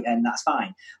enjoy, and that's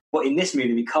fine. But in this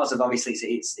movie, because of obviously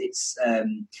its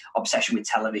obsession with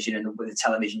television and with the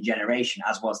television generation,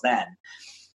 as was then,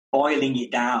 boiling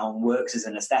it down works as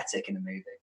an aesthetic in the movie.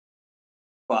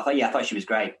 But I thought she was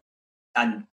great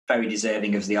and very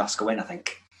deserving of the Oscar win, I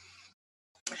think.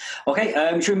 Okay,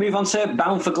 should we move on to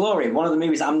Bound for Glory? One of the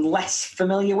movies I'm less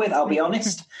familiar with, I'll be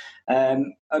honest.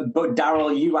 But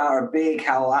Daryl, you are a big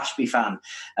Hal Ashby fan.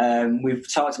 We've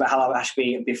talked about Hal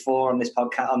Ashby before on these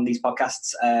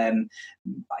podcasts.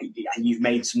 You've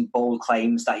made some bold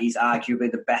claims that he's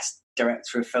arguably the best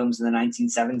director of films in the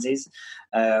 1970s,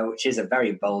 which is a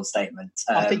very bold statement.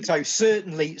 I think so.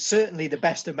 Certainly the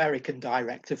best American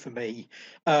director for me.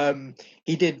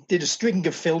 He did a string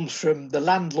of films from The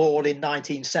Landlord in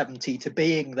 1970 to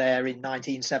Being There in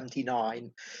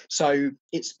 1979. So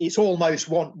it's almost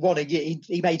one a year.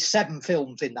 He made 7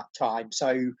 films in that time.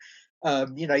 So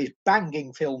he's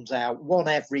banging films out, one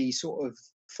every sort of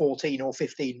 14 or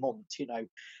 15 months.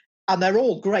 And they're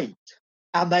all great.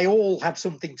 And they all have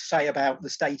something to say about the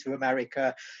state of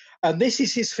America. And this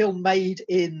is his film made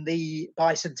in the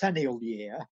bicentennial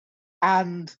year.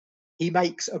 And he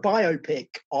makes a biopic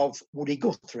of Woody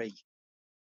Guthrie.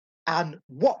 And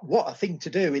what a thing to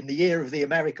do in the year of the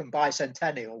American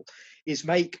bicentennial is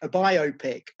make a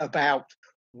biopic about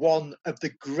one of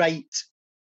the great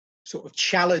sort of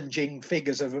challenging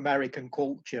figures of American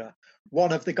culture.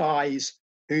 One of the guys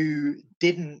who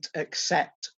didn't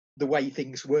accept the way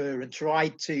things were and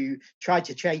tried to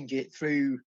change it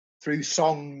through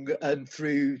song and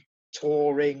through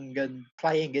touring and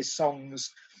playing his songs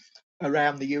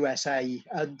around the USA.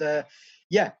 And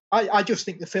I just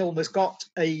think the film has got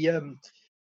again,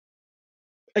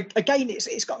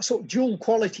 it's got a sort of dual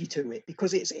quality to it,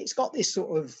 because it's got this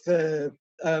sort of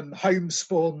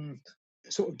homespun,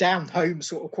 sort of down home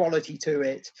sort of quality to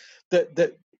it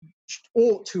that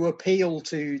ought to appeal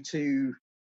to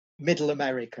middle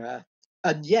America,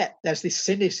 and yet there's this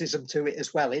cynicism to it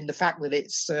as well, in the fact that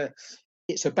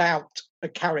it's about a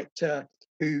character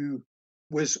who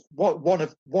was one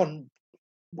of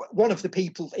the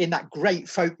people in that great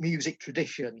folk music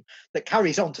tradition that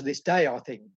carries on to this day, I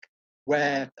think,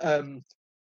 where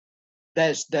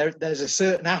there's a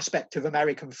certain aspect of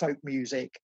American folk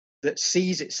music that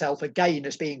sees itself again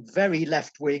as being very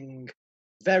left-wing,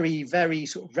 very, very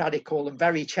sort of radical and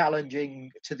very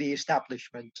challenging to the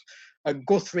establishment. And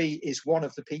Guthrie is one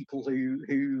of the people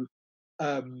who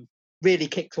really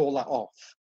kicked all that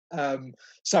off.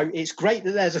 So it's great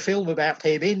that there's a film about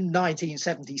him in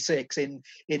 1976 in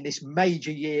this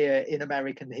major year in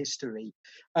American history.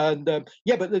 And but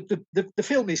the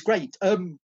film is great.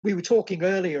 We were talking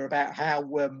earlier about how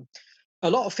a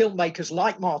lot of filmmakers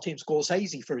like Martin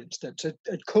Scorsese, for instance,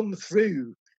 had come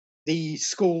through the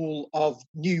school of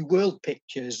New World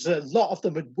Pictures. A lot of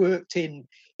them had worked in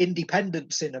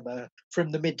independent cinema from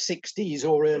the mid-60s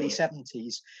or early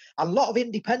 70s. And a lot of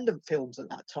independent films at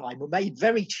that time were made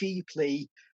very cheaply,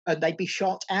 and they'd be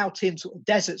shot out in sort of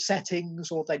desert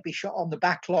settings, or they'd be shot on the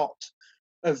back lot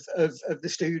of the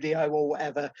studio or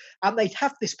whatever. And they'd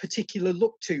have this particular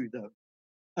look to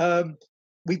them.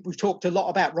 We've talked a lot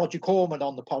about Roger Corman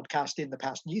on the podcast in the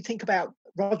past, and you think about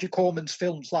Roger Corman's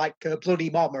films like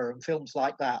Bloody Mama and films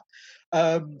like that,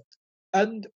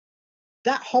 and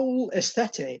that whole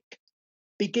aesthetic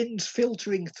begins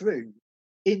filtering through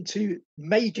into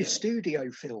major studio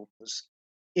films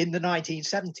in the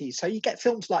 1970s. So you get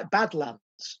films like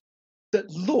Badlands that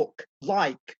look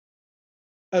like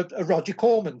a Roger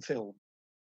Corman film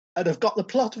and have got the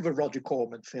plot of a Roger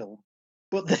Corman film,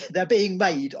 but they're being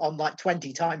made on like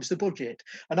 20 times the budget.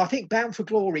 And I think Bound for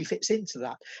Glory fits into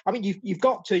that. I mean, you've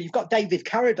got David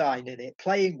Carradine in it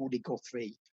playing Woody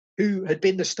Guthrie, who had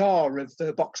been the star of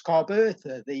Boxcar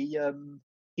Bertha.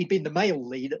 He'd been the male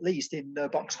lead, at least, in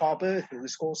Boxcar Bertha, the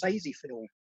Scorsese film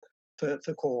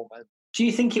for Corman. Do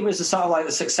you think it was the sort of like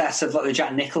the success of like the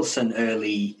Jack Nicholson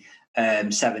early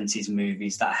 70s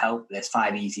movies that helped this,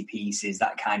 Five Easy Pieces,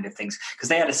 that kind of things? Because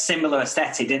they had a similar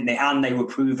aesthetic, didn't they? And they were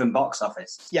proven box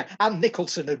office. Yeah, and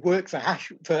Nicholson had worked for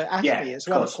Ashby as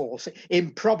well, of course,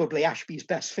 in probably Ashby's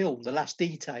best film, The Last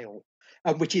Detail,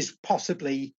 which is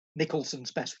possibly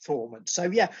Nicholson's best performance.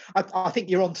 So yeah, I think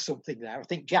you're onto something there. I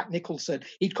think Jack Nicholson,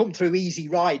 he'd come through Easy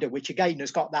Rider, which again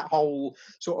has got that whole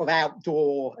sort of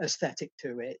outdoor aesthetic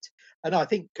to it. And I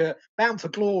think Bound for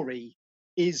Glory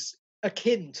is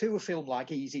akin to a film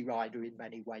like Easy Rider in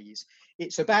many ways.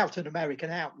 It's about an American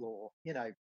outlaw,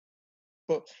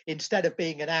 but instead of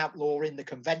being an outlaw in the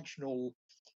conventional,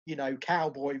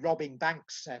 cowboy robbing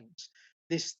banks sense,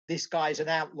 this guy's an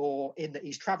outlaw in that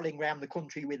he's traveling around the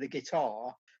country with a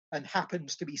guitar and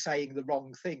happens to be saying the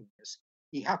wrong things.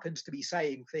 He happens to be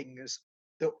saying things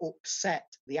that upset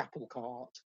the apple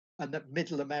cart and that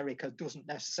middle America doesn't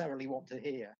necessarily want to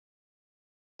hear.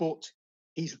 But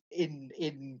he's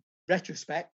in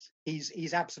retrospect,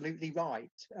 he's absolutely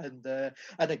right. And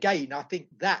again, I think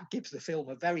that gives the film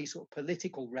a very sort of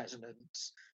political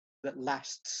resonance that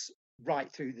lasts right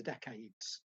through the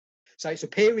decades. So it's a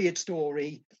period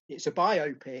story, it's a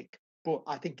biopic, but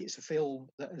I think it's a film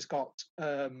that has got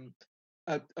a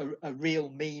real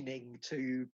meaning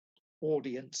to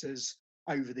audiences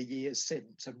over the years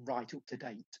since and right up to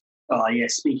date. Oh yeah,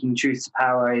 speaking truth to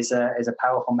power is a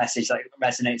powerful message that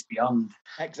resonates beyond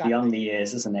the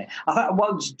years, isn't it? I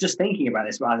was just thinking about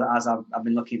this as I've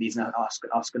been looking at these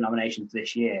Oscar nominations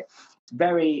this year. It's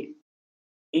very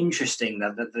interesting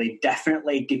that they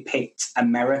definitely depict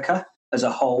America as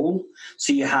a whole.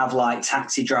 So you have like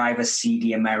Taxi Driver,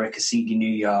 seedy America, seedy New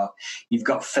York. You've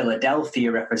got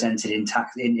Philadelphia represented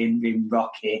in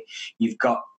Rocky. You've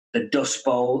got the Dust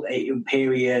Bowl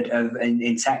period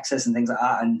in Texas and things like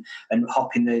that, and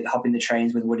hopping the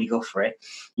trains with Woody Guthrie.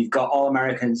 You've got All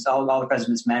Americans, all the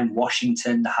President's Men,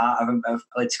 Washington, the heart of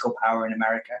political power in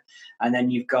America, and then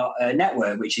you've got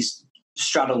Network, which is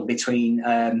straddled between.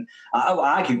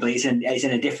 Arguably, it's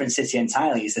in a different city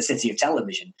entirely. It's the city of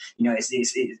television.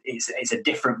 It's a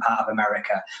different part of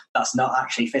America that's not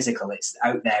actually physical. It's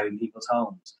out there in people's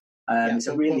homes. It's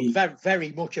a really very,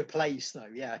 very much a place, though.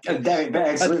 Yeah, very,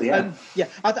 very absolutely.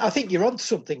 I think you're onto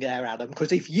something there, Adam.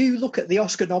 Because if you look at the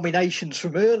Oscar nominations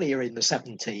from earlier in the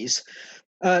 70s,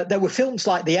 there were films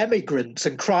like The Emigrants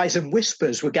and Cries and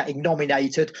Whispers were getting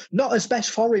nominated, not as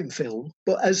best foreign film,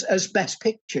 but as best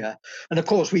picture. And of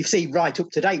course, we've seen right up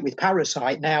to date with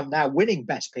Parasite now winning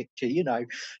best picture.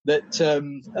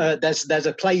 That there's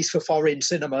a place for foreign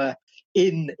cinema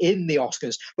in the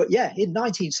Oscars. But yeah, in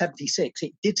 1976,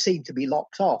 it did seem to be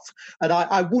locked off. And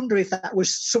I wonder if that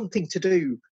was something to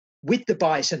do with the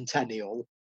bicentennial,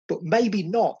 but maybe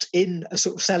not in a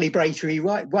sort of celebratory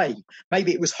way.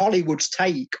 Maybe it was Hollywood's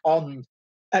take on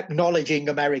acknowledging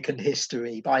American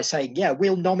history by saying, yeah,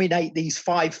 we'll nominate these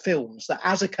 5 films that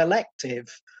as a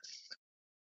collective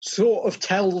sort of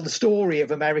tell the story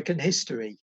of American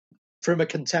history from a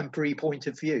contemporary point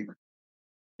of view.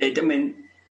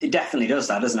 It definitely does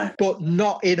that, doesn't it? But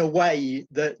not in a way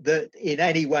that in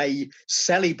any way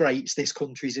celebrates this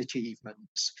country's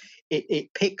achievements.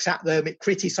 It picks at them, it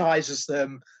criticises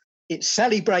them, it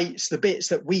celebrates the bits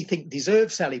that we think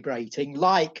deserve celebrating,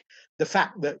 like the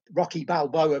fact that Rocky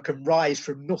Balboa can rise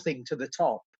from nothing to the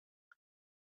top.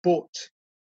 But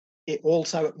it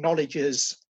also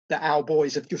acknowledges that our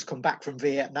boys have just come back from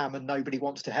Vietnam and nobody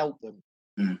wants to help them.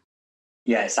 Mm.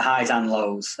 Yeah, it's the highs and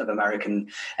lows of American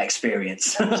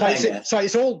experience. So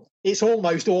it's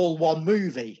almost all one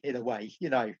movie in a way, you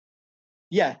know.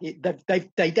 Yeah,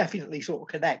 they definitely sort of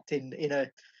connect in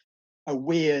a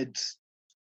weird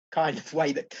kind of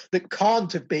way that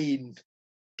can't have been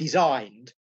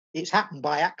designed. It's happened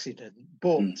by accident,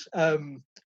 but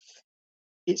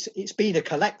it's been a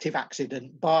collective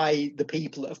accident by the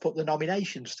people that have put the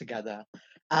nominations together.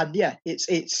 And yeah,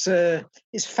 it's a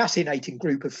fascinating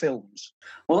group of films.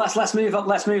 Well, let's move on.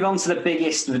 Let's move on to the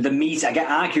biggest,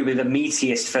 arguably the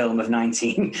meatiest film of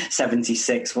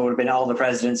 1976. Would have been All the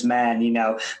President's Men. You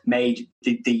know, made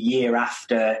the year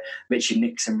after Richard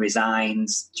Nixon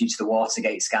resigns due to the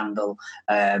Watergate scandal.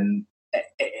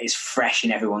 It's fresh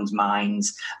in everyone's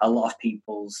minds. A lot of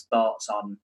people's thoughts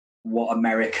on what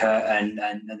America and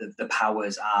the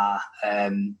powers are.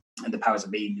 And the powers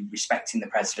of being respecting the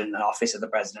president and office of the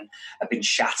president have been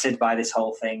shattered by this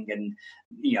whole thing. And,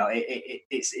 you know,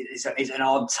 it's an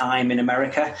odd time in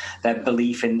America. Their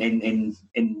belief in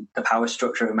the power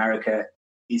structure of America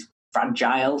is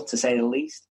fragile, to say the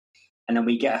least. And then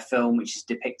we get a film which is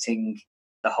depicting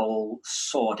the whole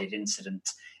sordid incident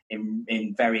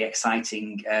in very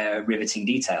exciting, riveting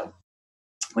detail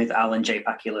with Alan J.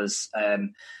 Pakula's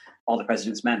All the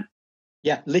President's Men.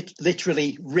 Yeah,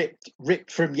 literally ripped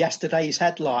from yesterday's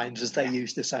headlines, as they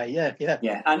used to say. Yeah.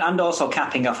 And also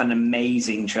capping off an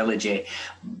amazing trilogy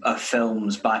of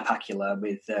films by Pakula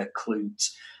with Klute,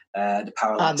 the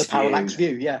Parallax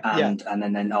View,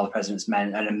 and then All the President's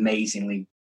Men, an amazingly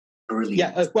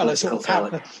brilliant, as well as sort of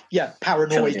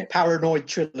paranoid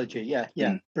trilogy.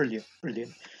 Yeah, brilliant.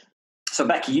 So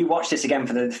Becky, you watched this again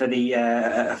for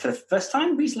the first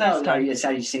time recently? Had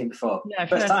you seen it before? Yeah,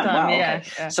 first time. Wow. Okay.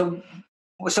 Yeah. So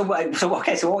what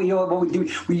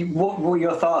were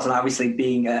your thoughts on obviously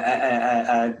being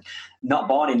not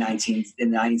born in the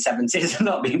 1970s and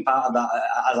not being part of that,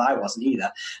 as I wasn't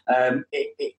either?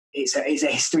 It's a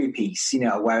history piece, you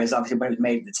know. Whereas obviously when it was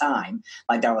made at the time,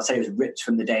 like Darryl said, it was ripped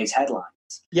from the day's headlines.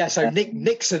 Yeah, so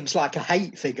Nixon's like a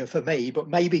hate figure for me, but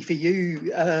maybe for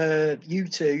you, you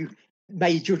two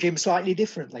may judge him slightly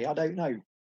differently. I don't know.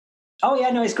 Oh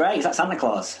yeah, no, he's great. He's like Santa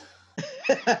Claus.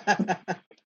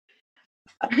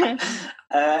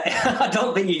 I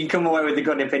don't think you can come away with a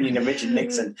good opinion of Richard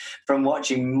Nixon from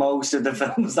watching most of the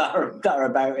films that are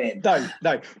about him.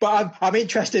 No. But I'm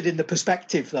interested in the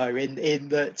perspective, though, in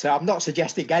that I'm not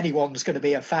suggesting anyone's going to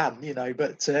be a fan, you know,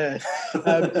 but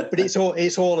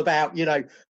it's all about, you know,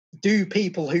 do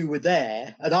people who were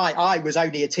there, and I was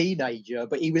only a teenager,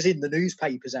 but he was in the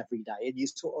newspapers every day, and you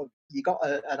got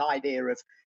an idea of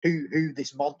who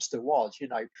this monster was, you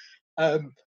know.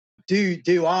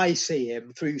 Do I see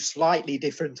him through slightly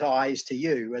different eyes to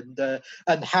you,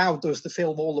 and how does the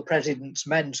film All the President's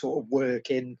Men sort of work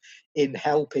in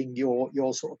helping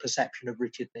your sort of perception of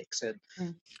Richard Nixon?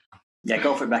 Yeah,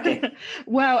 go for it, Becky.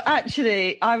 Well,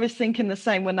 actually, I was thinking the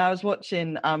same when I was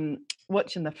watching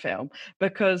the film,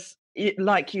 because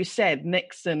like you said,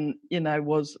 Nixon, you know,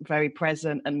 was very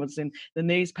present and was in the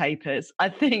newspapers. I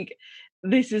think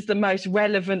this is the most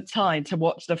relevant time to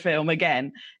watch the film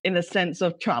again, in the sense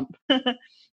of Trump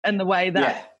and the way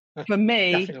that, for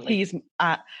me, definitely. He's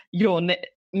at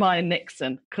my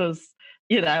Nixon, because,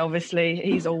 you know, obviously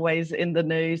he's always in the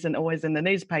news and always in the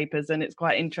newspapers, and it's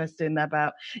quite interesting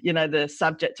about, you know, the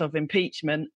subject of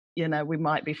impeachment. You know, we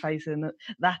might be facing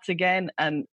that again.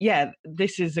 And yeah,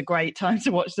 this is a great time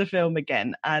to watch the film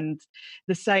again. And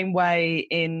the same way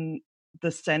in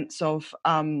the sense of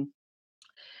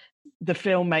the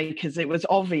filmmakers, it was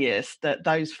obvious that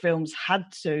those films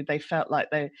they felt like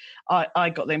I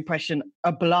got the impression,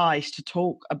 obliged to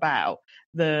talk about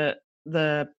the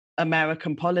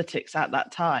American politics at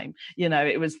that time. You know,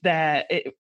 it was there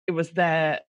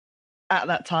at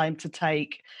that time to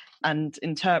take and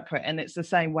interpret, and it's the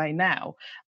same way now.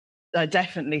 I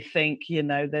definitely think, you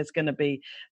know, there's going to be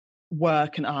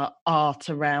work and art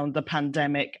around the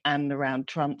pandemic and around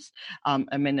Trump's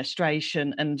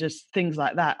administration and just things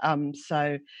like that.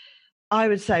 So I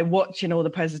would say watching All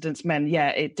the President's Men,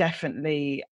 it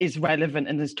definitely is relevant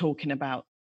and is talking about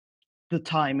the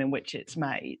time in which it's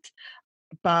made.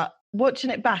 But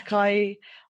watching it back, I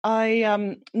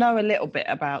know a little bit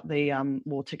about the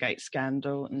Watergate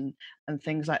scandal and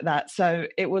things like that. So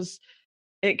it was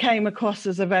it came across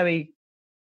as a very,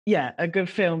 a good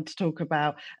film to talk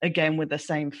about, again with the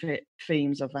same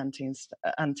themes of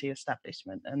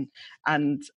anti-establishment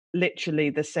and literally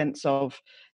the sense of,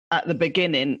 at the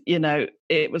beginning,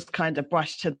 it was kind of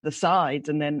brushed to the side,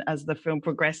 and then as the film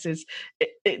progresses,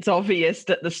 it's obvious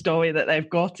that the story that they've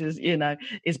got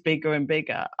is bigger and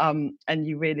bigger, and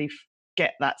you really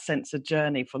get that sense of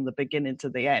journey from the beginning to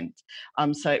the end.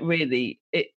 So it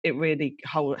really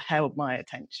held my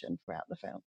attention throughout the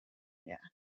film. Yeah,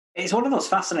 it's one of those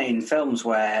fascinating films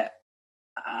where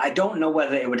I don't know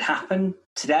whether it would happen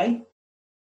today.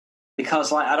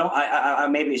 Because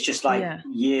maybe it's just like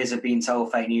years of being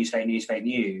told fake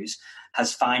news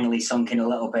has finally sunk in a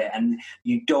little bit, and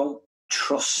you don't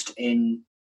trust in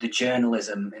the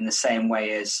journalism in the same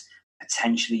way as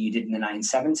potentially you did in the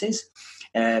 1970s.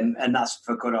 And that's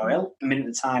for good or ill. I mean, at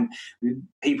the time,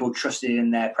 people trusted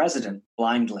in their president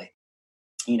blindly,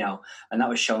 and that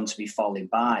was shown to be falling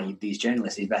by these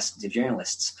journalists, investigative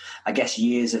journalists. I guess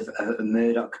years of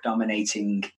Murdoch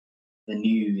dominating the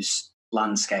news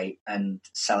landscape and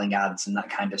selling ads and that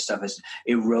kind of stuff has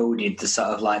eroded the sort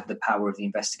of like the power of the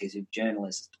investigative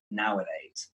journalist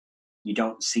nowadays. I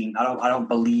don't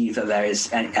believe that there is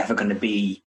ever going to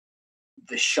be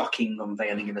the shocking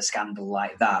unveiling of a scandal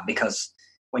like that, because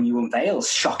when you unveil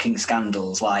shocking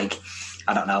scandals like,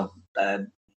 I don't know,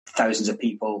 thousands of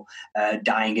people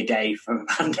dying a day from a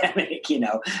pandemic,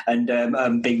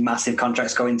 and big massive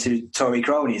contracts going to Tory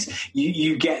cronies.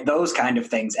 You get those kind of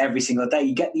things every single day.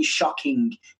 You get these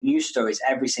shocking news stories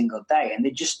every single day, and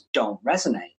they just don't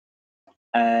resonate.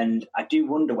 And I do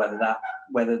wonder whether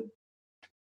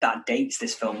that dates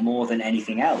this film more than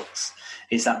anything else,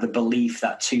 is that the belief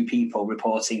that two people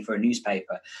reporting for a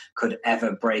newspaper could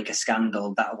ever break a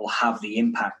scandal that will have the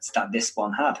impact that this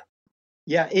one had.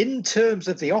 Yeah, in terms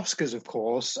of the Oscars, of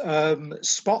course,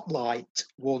 Spotlight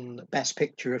won Best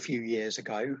Picture a few years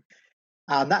ago.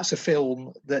 And that's a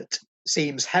film that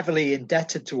seems heavily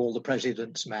indebted to All the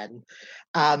President's Men.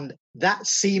 And that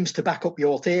seems to back up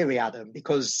your theory, Adam,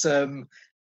 because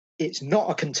it's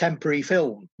not a contemporary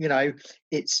film.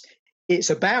 It's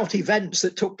about events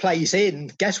that took place in,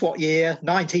 guess what year?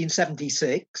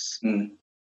 1976.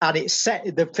 And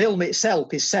the film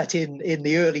itself is set in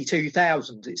the early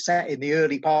 2000s. It's set in the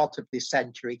early part of this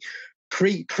century,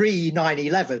 pre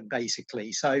 9/11,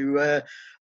 basically. So,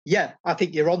 I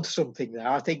think you're onto something there.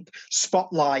 I think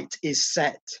Spotlight is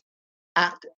set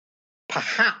at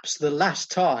perhaps the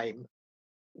last time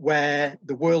where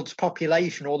the world's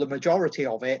population, or the majority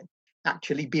of it,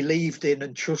 actually believed in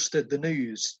and trusted the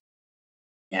news.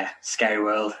 Yeah, scary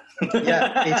world.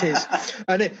 Yeah, it is.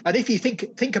 And if you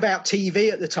think about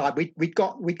TV at the time, we'd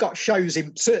got shows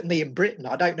certainly in Britain.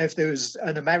 I don't know if there was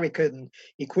an American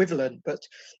equivalent, but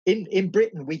in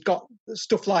Britain we'd got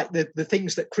stuff like the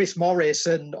things that Chris Morris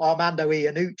and Armando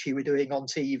Iannucci were doing on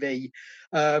TV.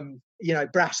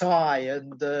 Brass Eye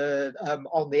and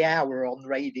On the Hour on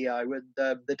radio, and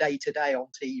the Day Today on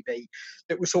TV,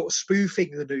 that were sort of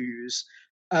spoofing the news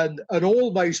and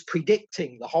almost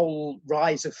predicting the whole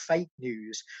rise of fake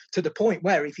news, to the point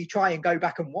where if you try and go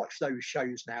back and watch those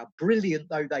shows now, brilliant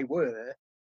though they were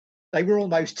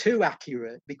almost too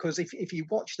accurate, because if you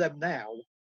watch them now,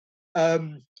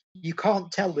 you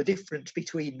can't tell the difference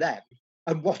between them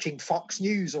and watching Fox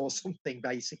News or something,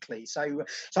 basically. So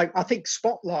I think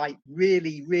Spotlight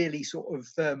really, really sort of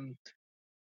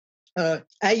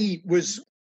was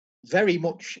very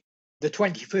much the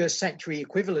 21st century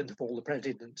equivalent of All the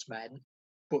President's Men,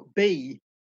 but B,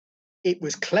 it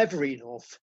was clever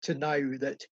enough to know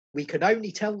that we can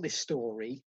only tell this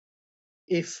story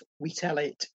if we tell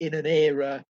it in an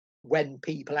era when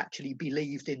people actually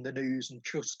believed in the news and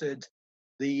trusted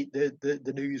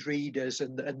the news readers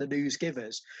and the news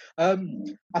givers. I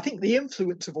think the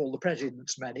influence of All the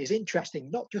President's Men is interesting,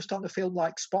 not just on a film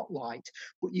like Spotlight,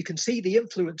 but you can see the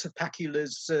influence of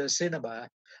Pakula's cinema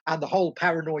and the whole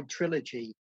Paranoid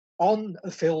trilogy on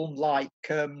a film like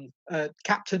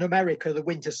Captain America, the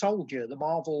Winter Soldier, the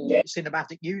Marvel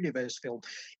Cinematic Universe film,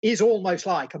 is almost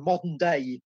like a modern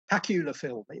day Pakula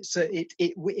film.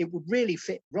 It would really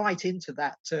fit right into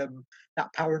that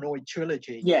Paranoid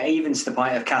trilogy. Yeah, even to the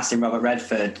point of casting Robert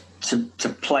Redford to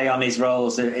play on his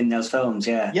roles in those films.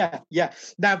 Yeah.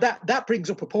 Now that brings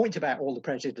up a point about All the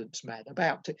President's Men.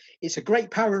 It's a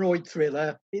great paranoid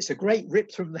thriller. It's a great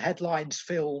rip from the headlines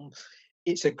film.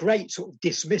 It's a great sort of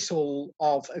dismissal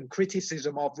of and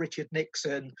criticism of Richard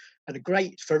Nixon, and a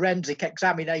great forensic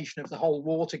examination of the whole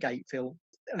Watergate film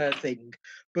thing.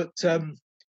 But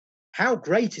how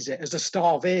great is it as a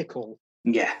star vehicle?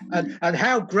 Yeah. And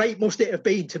how great must it have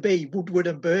been to be Woodward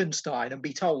and Bernstein and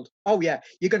be told, oh yeah,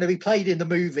 you're going to be played in the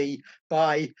movie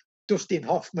by Dustin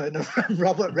Hoffman and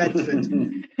Robert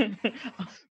Redford.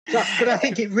 But I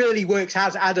think it really works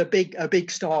as a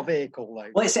big star vehicle, though.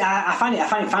 Well, I find it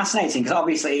fascinating because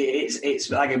obviously it's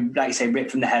like you say,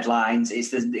 ripped from the headlines.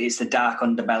 It's the dark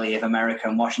underbelly of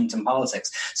American Washington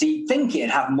politics. So you'd think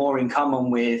it'd have more in common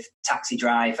with Taxi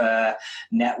Driver,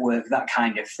 Network, that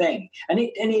kind of thing, and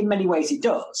in many ways it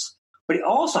does. But it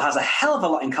also has a hell of a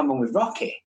lot in common with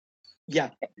Rocky.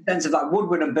 Yeah, in terms of like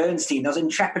Woodward and Bernstein, those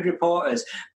intrepid reporters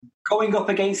going up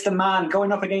against the man,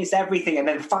 going up against everything, and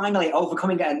then finally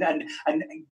overcoming it and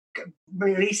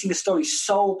releasing a story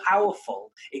so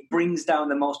powerful it brings down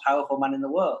the most powerful man in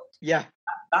the world. Yeah,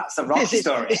 that's a Rocky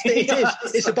story.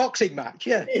 It's a boxing match.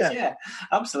 Yeah,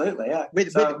 absolutely. Yeah,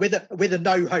 with a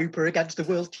no-hoper against the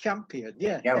world champion.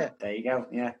 Yeah, there you go.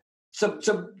 Yeah. So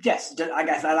yes, I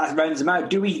guess that rounds them out.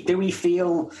 Do we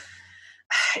feel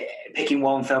picking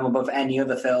one film above any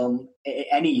other film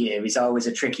any year is always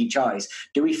a tricky choice?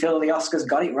 Do we feel the Oscars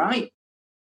got it right?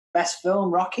 Best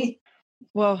film, Rocky?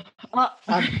 Well, you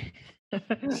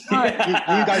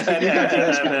go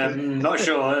first. Not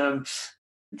sure.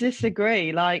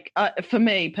 Disagree. Like for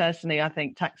me personally, I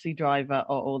think Taxi Driver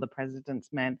or All the President's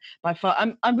Men by far.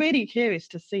 I'm really curious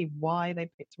to see why they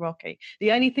picked Rocky.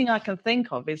 The only thing I can think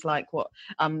of is like what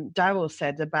Daryl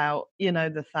said about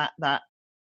the fact that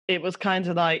it was kind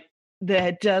of like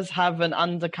there does have an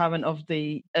undercurrent of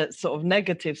the sort of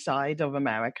negative side of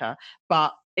America,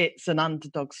 but it's an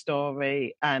underdog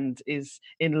story and is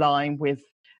in line with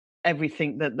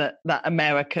everything that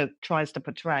America tries to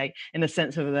portray in the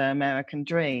sense of the American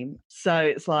dream. So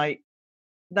it's like,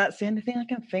 that's the only thing I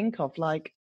can think of.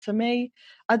 Like, to me,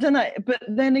 I don't know. But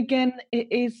then again, it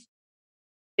is,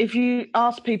 if you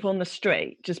ask people on the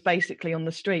street, just basically on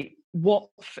the street, what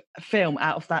film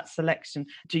out of that selection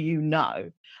do you know?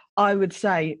 I would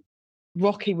say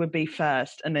Rocky would be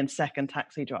first and then second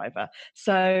Taxi Driver.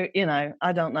 So,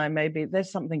 I don't know, maybe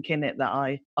there's something in it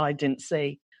that I didn't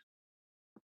see.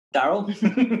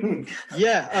 Daryl?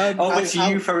 Yeah. Over to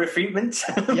you for refutment.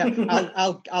 Yeah,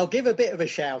 I'll give a bit of a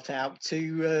shout out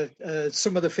to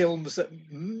some of the films that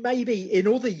maybe in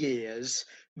other years,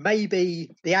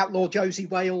 maybe The Outlaw Josie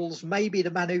Wales, maybe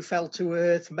The Man Who Fell to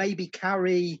Earth, maybe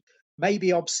Carrie,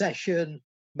 maybe Obsession,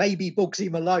 maybe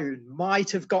Bugsy Malone might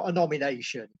have got a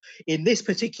nomination. In this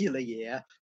particular year,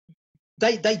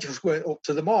 they just weren't up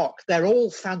to the mark. They're all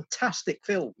fantastic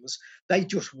films. They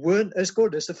just weren't as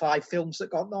good as the 5 films that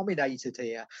got nominated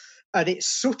here. And it's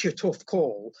such a tough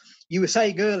call. You were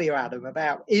saying earlier, Adam,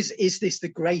 about is this the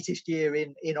greatest year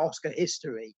in Oscar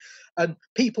history? And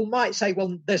people might say,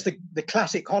 well, there's the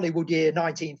classic Hollywood year,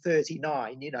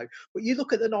 1939, But you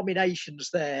look at the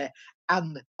nominations there,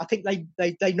 and I think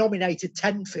they nominated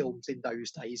 10 films in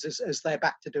those days, as they're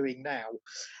back to doing now.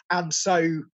 And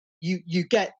so you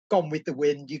get Gone with the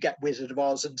Wind, you get Wizard of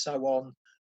Oz, and so on.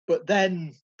 But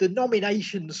then the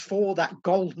nominations for that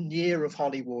golden year of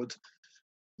Hollywood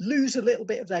lose a little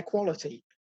bit of their quality.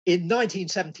 In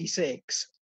 1976,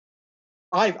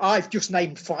 I've just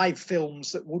named 5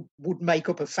 films that would make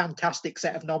up a fantastic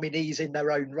set of nominees in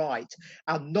their own right,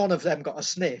 and none of them got a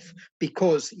sniff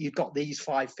because you've got these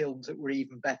 5 films that were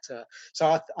even better.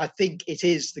 So I think it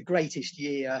is the greatest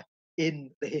year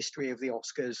in the history of the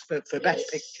Oscars for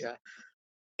Best Picture.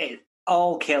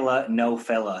 All killer, no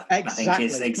filler. Exactly, I think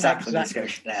is exactly the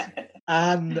description there.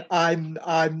 And I'm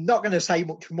not going to say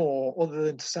much more other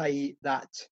than to say that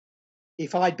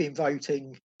if I'd been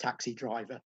voting, Taxi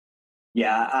Driver.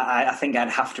 Yeah, I think I'd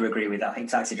have to agree with that. I think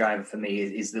Taxi Driver for me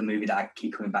is the movie that I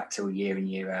keep coming back to year in,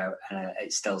 year out, and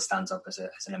it still stands up as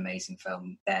an amazing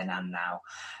film then and now.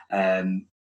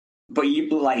 But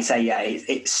like you say, yeah,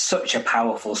 it's such a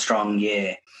powerful, strong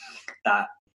year that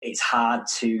it's hard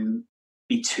to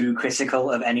be too critical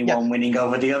of anyone winning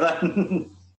over the other.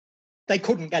 They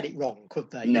couldn't get it wrong, could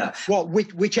they? No.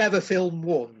 Whichever film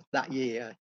won that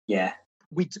year,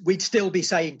 we'd still be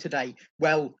saying today,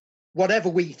 well, whatever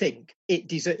we think,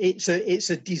 it's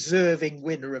a deserving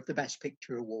winner of the Best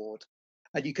Picture award.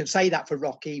 And you can say that for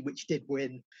Rocky, which did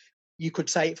win. You could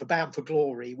say it for Bound for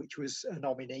Glory, which was a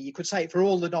nominee. You could say it for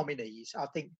all the nominees. I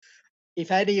think if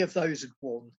any of those had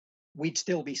won, we'd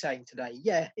still be saying today,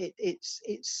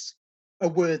 it's a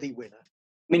worthy winner.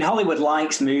 I mean, Hollywood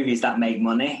likes movies that make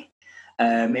money.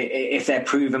 If they're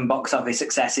proven box office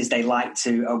successes, they like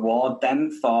to award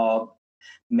them for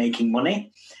making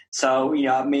money. So,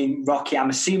 Rocky, I'm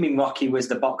assuming Rocky was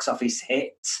the box office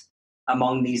hit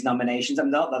among these nominations.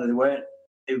 I'm not that they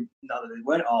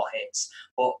weren't all hits,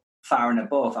 but far and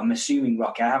above. I'm assuming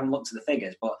Rocky, I haven't looked at the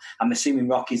figures, but I'm assuming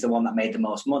Rocky's the one that made the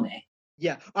most money.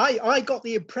 Yeah, I got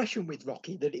the impression with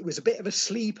Rocky that it was a bit of a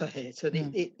sleeper hit,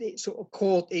 and it sort of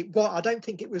caught it. Well, I don't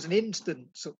think it was an instant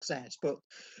success, but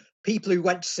people who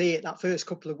went to see it that first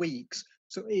couple of weeks,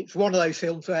 so it's one of those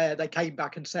films where they came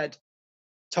back and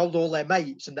told all their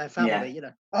mates and their family,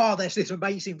 oh, there's this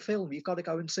amazing film, you've got to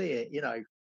go and see it,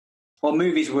 Well,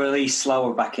 movies were released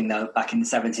slower back in the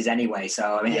 70s anyway,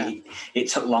 so I mean, it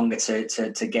took longer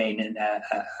to gain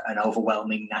an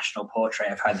overwhelming national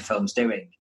portrait of how the film's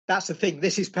doing. That's the thing.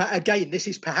 This is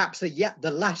perhaps the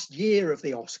last year of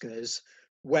the Oscars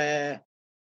where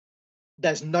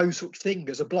there's no such thing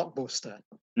as a blockbuster,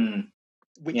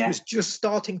 which was just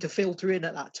starting to filter in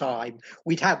at that time.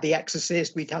 We'd had The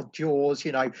Exorcist, we'd had Jaws,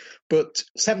 but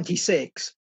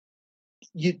 76.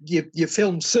 Your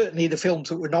films, certainly the films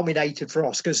that were nominated for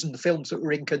Oscars and the films that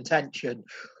were in contention,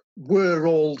 were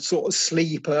all sort of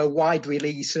sleeper, wide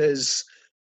releases,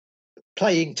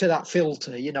 playing to that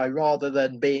filter, rather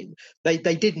than being... They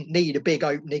didn't need a big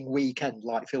opening weekend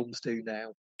like films do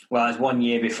now. Well, it was 1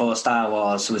 year before Star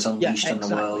Wars was unleashed on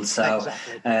the world, so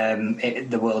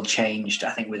the world changed,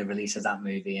 I think, with the release of that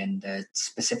movie, and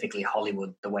specifically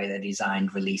Hollywood, the way they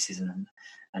designed releases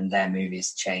and their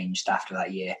movies changed after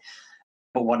that year.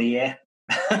 But what a year.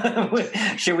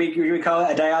 Should we call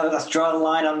it a day? Let's draw the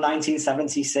line on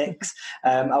 1976.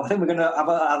 I think we're going to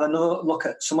have another look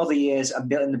at some other years in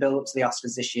the build-up to the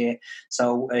Oscars this year.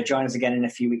 So join us again in a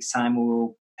few weeks' time.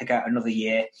 We'll pick out another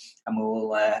year and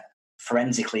we'll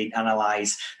forensically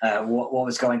analyse what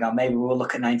was going on. Maybe we'll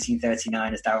look at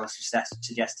 1939 as Darryl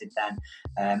suggested then.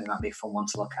 It might be a fun one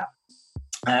to look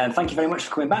at. Thank you very much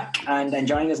for coming back and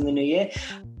joining us in the new year.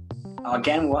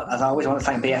 Again, as I always, want to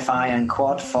thank BFI and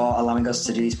Quad for allowing us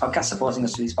to do these podcasts, supporting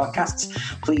us to do these podcasts.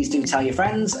 Please do tell your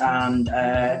friends, and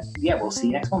we'll see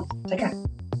you next month. Take care.